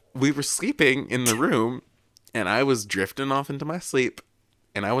we were sleeping in the room, and I was drifting off into my sleep,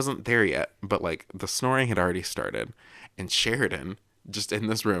 and I wasn't there yet, but, like, the snoring had already started, and Sheridan, just in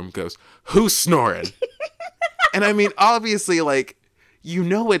this room, goes, who's snoring? And I mean, obviously, like,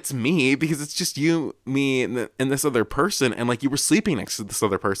 it's me, because it's just you, me, and this other person, and, like, you were sleeping next to this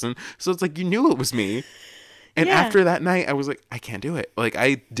other person, so it's like, you knew it was me. And Yeah. after that night, I was like, I can't do it. Like,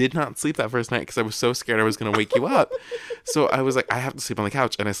 I did not sleep that first night because I was so scared I was going to wake you up. So I was like, I have to sleep on the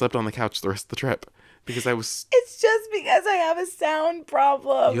couch. And I slept on the couch the rest of the trip because I was... It's just because I have a sound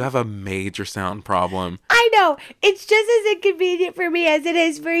problem. You have a major sound problem. I know. It's just as inconvenient for me as it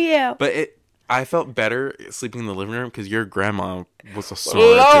is for you. But I felt better sleeping in the living room because your grandma was a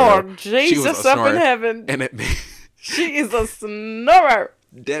snorer Lord too. She was Jesus a up snorer, in heaven. and it made... She is a snorer.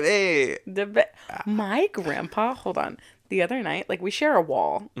 Debbie. My grandpa, hold on. The other night, like we share a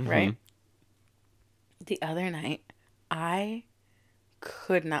wall, right? The other night, I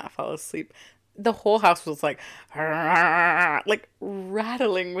could not fall asleep. The whole house was like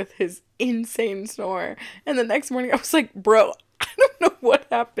rattling with his insane snore. And the next morning I was like, bro, I don't know what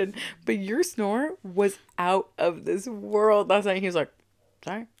happened, but your snore was out of this world last night. He was like,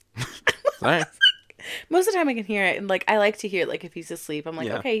 sorry. Sorry. Most of the time I can hear it, and like I like to hear it, like if he's asleep. I'm like,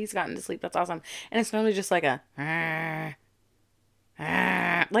 Yeah. okay, he's gotten to sleep. That's awesome. And it's normally just like a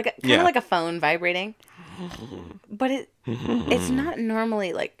like kind of like a phone vibrating. But it's not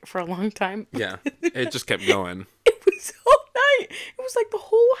normally like for a long time. Yeah. It just kept going. It was all night. It was like the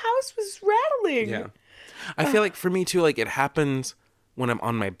whole house was rattling. Yeah. I feel like for me too, like it happens when I'm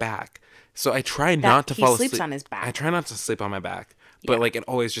on my back. So I try not to fall asleep. He sleeps on his back. I try not to sleep on my back. But like it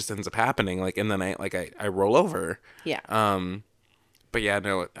always just ends up happening. Like in the night, like I roll over. Yeah. But yeah,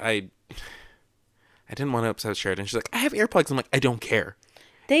 no, I didn't want to upset Sheridan. She's like, I have earplugs. I'm like, I don't care.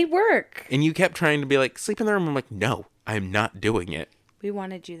 They work. And you kept trying to be like, sleep in the room. I'm like, no, I'm not doing it. We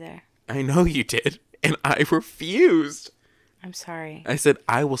wanted you there. I know you did. And I refused. I'm sorry. I said,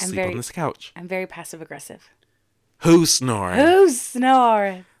 I will sleep on this couch. I'm very passive aggressive. Who's snoring? Who's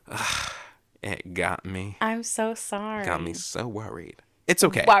snoring? It got me. I'm so sorry. Got me so worried. It's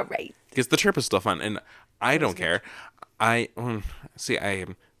okay. Worried. Because the trip is still fun. And I don't care. I'm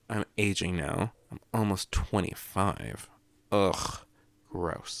aging now. I'm almost 25. Ugh.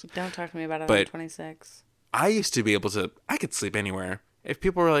 Gross. Don't talk to me about it. But I'm 26. I used to be able to, I could sleep anywhere. If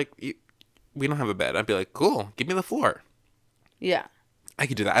people were like, we don't have a bed, I'd be like, cool, give me the floor. Yeah. I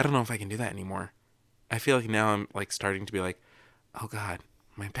could do that. I don't know if I can do that anymore. I feel like now I'm like starting to be like, oh God,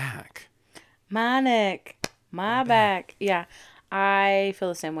 my back. My neck. My back. Yeah. I feel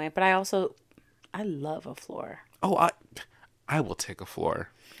the same way. But I love a floor. Oh, I will take a floor.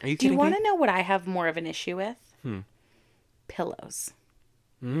 Are you Do you kidding want me? to know what I have more of an issue with? Pillows.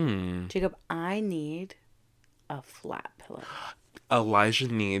 Jacob, I need a flat pillow. Elijah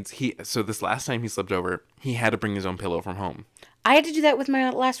needs, so this last time he slept over, he had to bring his own pillow from home. I had to do that with my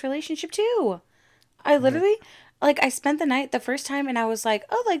last relationship too. I literally, like, I spent the night the first time and I was like,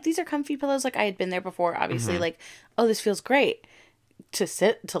 oh, like, these are comfy pillows. Like, I had been there before, obviously. Like, oh, this feels great to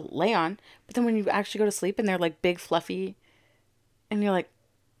lay on. But then when you actually go to sleep and they're, like, big, fluffy, and you're like,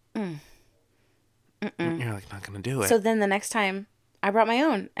 You're like, not going to do it. So then the next time, I brought my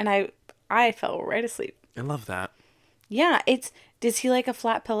own, and I fell right asleep. I love that. Yeah, does he like a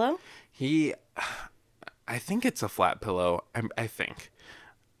flat pillow? I think it's a flat pillow. I think.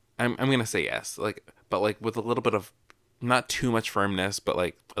 I'm going to say yes. But with a little bit of, not too much firmness, but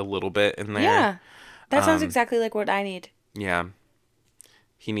like a little bit in there. Yeah. That sounds exactly like what I need. Yeah.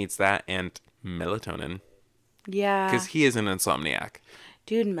 He needs that and melatonin. Yeah. Because he is an insomniac.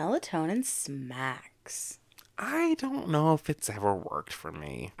 Dude, melatonin smacks. I don't know if it's ever worked for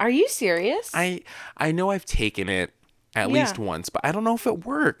me. Are you serious? I know I've taken it at least once, but I don't know if it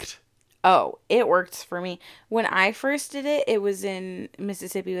worked. Oh, it worked for me. When I first did it, it was in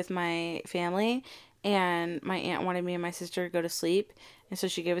Mississippi with my family, and my aunt wanted me and my sister to go to sleep, and so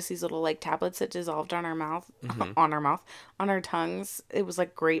she gave us these little like tablets that dissolved on our mouth, on our tongues. It was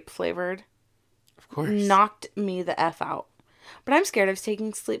like grape flavored. Of course. Knocked me the F out. But I'm scared of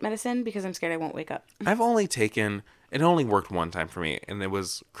taking sleep medicine because I'm scared I won't wake up. I've only taken, it only worked one time for me, and it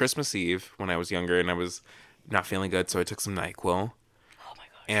was Christmas Eve when I was younger, and I was not feeling good, so I took some NyQuil. Oh my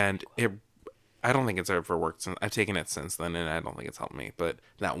gosh. And I don't think it's ever worked since. I've taken it since then, and I don't think it's helped me. But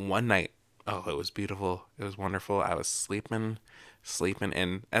that one night, oh, it was beautiful. It was wonderful. I was sleeping.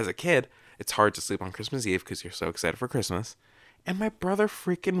 And as a kid, it's hard to sleep on Christmas Eve because you're so excited for Christmas. And my brother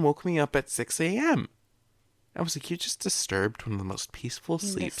freaking woke me up at 6 a.m. I was like, you just disturbed one of the most peaceful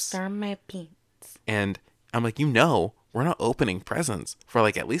sleeps. Disturb my beats. And I'm like, we're not opening presents for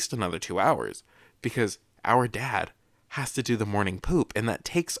like at least another 2 hours because our dad has to do the morning poop, and that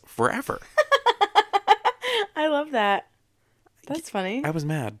takes forever. I love that. That's funny. I was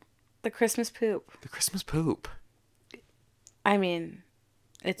mad. The Christmas poop. The Christmas poop. I mean,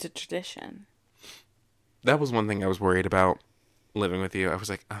 it's a tradition. That was one thing I was worried about living with you. I was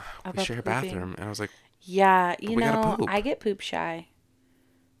like, we About share a pooping. bathroom. And I was like, Yeah, we gotta poop. I get poop shy.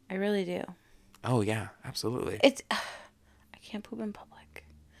 I really do. Oh, yeah, absolutely. I can't poop in public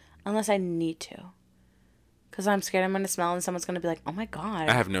unless I need to. Because I'm scared I'm going to smell and someone's going to be like, oh my God.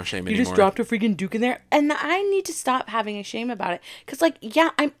 I have no shame you anymore. just dropped a freaking Duke in there. And I need to stop having a shame about it. Because, like,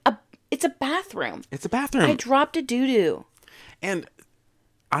 yeah, it's a bathroom. It's a bathroom. I dropped a doo-doo. And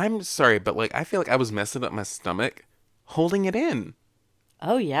I'm sorry, but, like, I feel like I was messing up my stomach holding it in.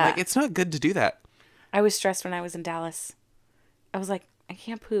 Oh, yeah. Like, it's not good to do that. I was stressed when I was in Dallas. I was like, I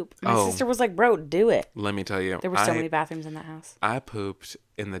can't poop. My sister was like, bro, do it. Let me tell you. There were so many bathrooms in that house. I pooped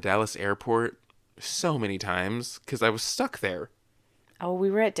in the Dallas airport so many times because I was stuck there. Oh, we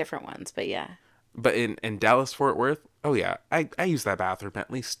were at different ones, but yeah. But in Dallas, Fort Worth, oh yeah, I used that bathroom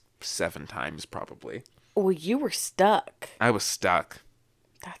at least 7 times probably. Oh, you were stuck. I was stuck.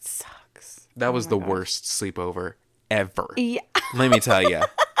 That sucks. That was the worst sleepover ever. Yeah. Let me tell you.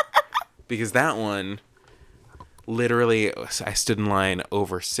 Because that one, literally, I stood in line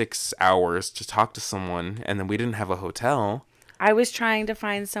over 6 hours to talk to someone, and then we didn't have a hotel. I was trying to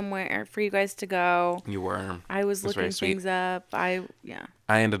find somewhere for you guys to go. You were. I was looking things up. I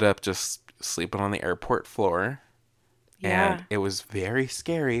ended up just sleeping on the airport floor. Yeah. And it was very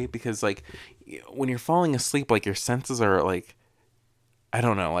scary because, like, when you're falling asleep, like, your senses are, like, I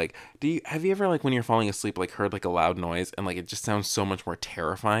don't know, like, have you ever, like, when you're falling asleep, like, heard, like, a loud noise and, like, it just sounds so much more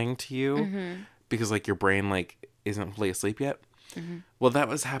terrifying to you? Mm-hmm. Because, like, your brain, like, isn't fully asleep yet? Mm-hmm. Well, that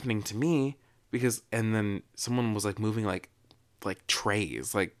was happening to me because, and then someone was, like, moving, like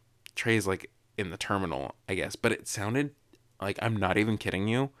trays, like, in the terminal, I guess. But it sounded, like, I'm not even kidding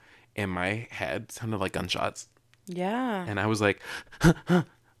you, in my head, sounded like gunshots. Yeah. And I was like, and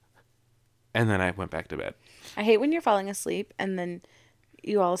then I went back to bed. I hate when you're falling asleep and then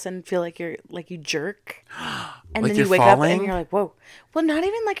you all of a sudden feel like you jerk. And like then you wake falling? up and you're like, whoa. Well, not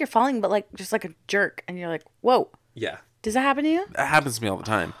even like you're falling, but like just like a jerk. And you're like, whoa. Yeah. Does that happen to you? That happens to me all the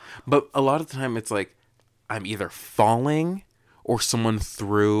time. But a lot of the time it's like I'm either falling or someone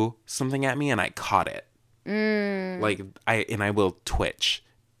threw something at me and I caught it. Like, I will twitch.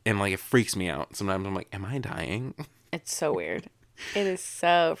 And, like, it freaks me out. Sometimes I'm like, am I dying? It's so weird. It is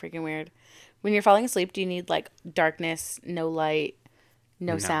so freaking weird. When you're falling asleep, do you need, like, darkness, no light,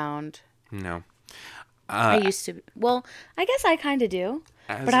 no sound? No. I used to. Well, I guess I kind of do.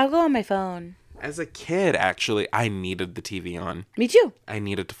 But I'll go on my phone. As a kid, actually, I needed the TV on. Me too. I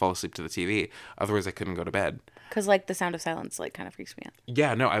needed to fall asleep to the TV. Otherwise, I couldn't go to bed. Because, like, the sound of silence, like, kind of freaks me out.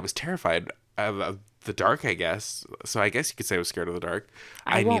 Yeah, no, I was terrified of the dark, I guess. So I guess you could say I was scared of the dark.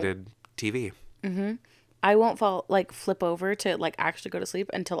 I needed TV. Mm-hmm. I won't flip over to, like, actually go to sleep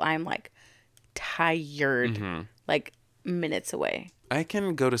until I'm, like, tired, like, minutes away. I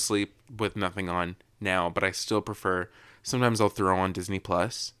can go to sleep with nothing on now, but I still prefer, sometimes I'll throw on Disney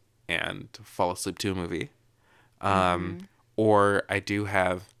Plus and fall asleep to a movie. Or I do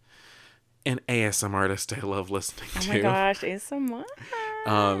have an ASMR artist I love listening to. Oh my gosh,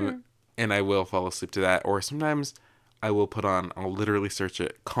 ASMR. And I will fall asleep to that. Or sometimes I'll literally search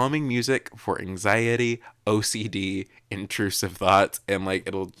it, calming music for anxiety, OCD, intrusive thoughts, and, like,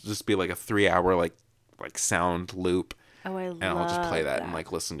 it'll just be like a 3-hour like sound loop. Oh, I love that. And I'll just play that and,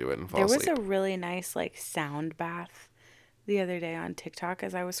 like, listen to it and fall asleep. There was a really nice, like, sound bath the other day on TikTok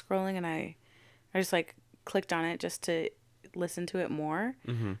as I was scrolling, and I just, like, clicked on it just to listen to it more.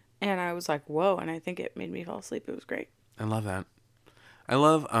 Mm-hmm. And I was like, whoa, and I think it made me fall asleep. It was great. I love that. I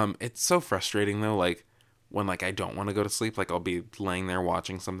love, it's so frustrating, though, like, when, like, I don't want to go to sleep, like, I'll be laying there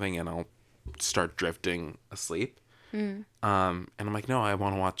watching something, and I'll start drifting asleep. And I'm like, no, I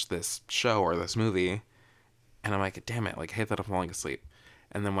want to watch this show or this movie. And I'm like, damn it, like, I hate that I'm falling asleep.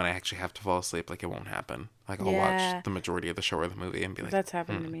 And then when I actually have to fall asleep, like, it won't happen. Like, I'll watch the majority of the show or the movie and be like... That's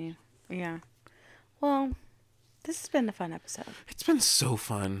happened to me. Yeah. Well, this has been a fun episode. It's been so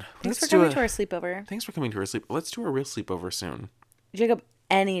fun. Thanks for coming to our sleepover. Thanks for coming to our sleep. Let's do a real sleepover soon. Jacob,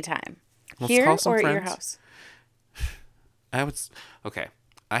 anytime. Let's here call some or friends. at your house? Okay.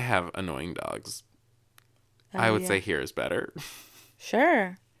 I have annoying dogs. I would say here is better.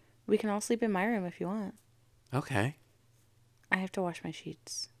 Sure. We can all sleep in my room if you want. Okay. I have to wash my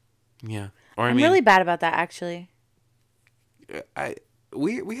sheets. Yeah. Or I'm really bad about that, actually.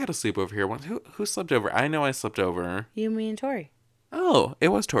 We had a sleepover here once. Who slept over? I know I slept over. You, me, and Tori. Oh, it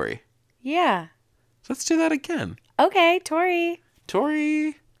was Tori. Yeah. So let's do that again. Okay, Tori.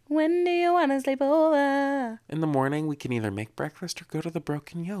 Tori. When do you want to sleep over? In the morning, we can either make breakfast or go to the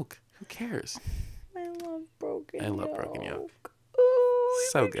Broken Yolk. Who cares? I love Broken Yolk. Oh,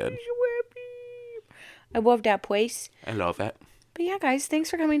 so good. I love that place. I love that. But yeah, guys, thanks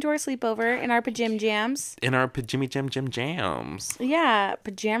for coming to our sleepover in our pajam jams. In our pajimmy jams. Yeah,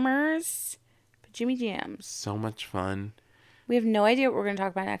 pajamas. Pajimmy jams. So much fun. We have no idea what we're going to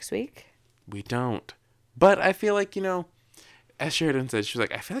talk about next week. We don't. But I feel like, as Sheridan said, she was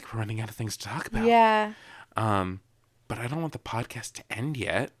like, I feel like we're running out of things to talk about. Yeah. But I don't want the podcast to end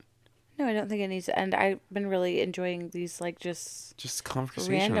yet. No, I don't think it needs to end. I've been really enjoying these, like, just conversations.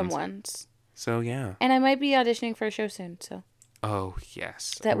 random ones. So, yeah. And I might be auditioning for a show soon, so. Oh,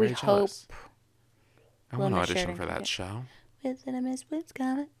 yes. That we hope. I want to audition for that show.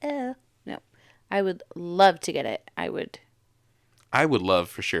 No. I would love to get it. I would love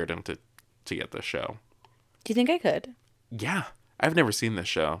for Sheridan to get the show. Do you think I could? Yeah. I've never seen this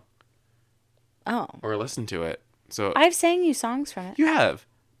show. Oh. Or listened to it. So I've sang you songs from it. You have.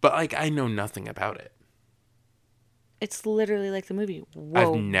 But, like, I know nothing about it. It's literally like the movie.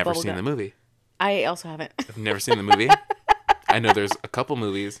 Whoa, I've never seen the movie. I also haven't. I've never seen the movie. I know there's a couple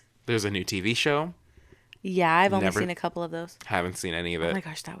movies. There's a new TV show. Yeah, I've only seen a couple of those. Haven't seen any of it. Oh my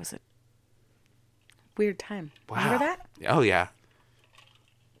gosh, that was a weird time. Wow. Remember that? Oh, yeah.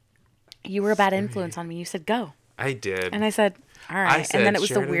 You were a bad influence on me. You said, go. I did. And I said, all right. Said, and then it was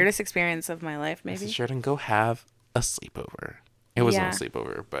Sheridan, the weirdest experience of my life, maybe. I said, Sheridan, go have a sleepover. It wasn't a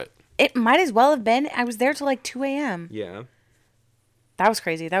sleepover, but... It might as well have been. I was there till like 2 a.m. Yeah. That was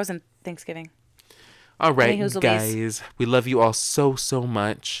crazy. That was in Thanksgiving. All right, guys. We love you all so, so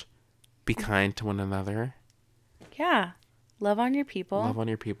much. Be kind to one another. Yeah. Love on your people. Love on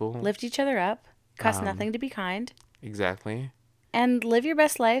your people. Lift each other up. Cost nothing to be kind. Exactly. And live your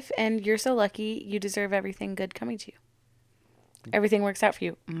best life. And you're so lucky. You deserve everything good coming to you. Everything works out for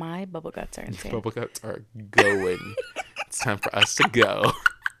you. My bubble guts are insane. Bubble guts are going. It's time for us to go.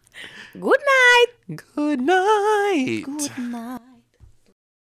 Good night. Good night. Good night.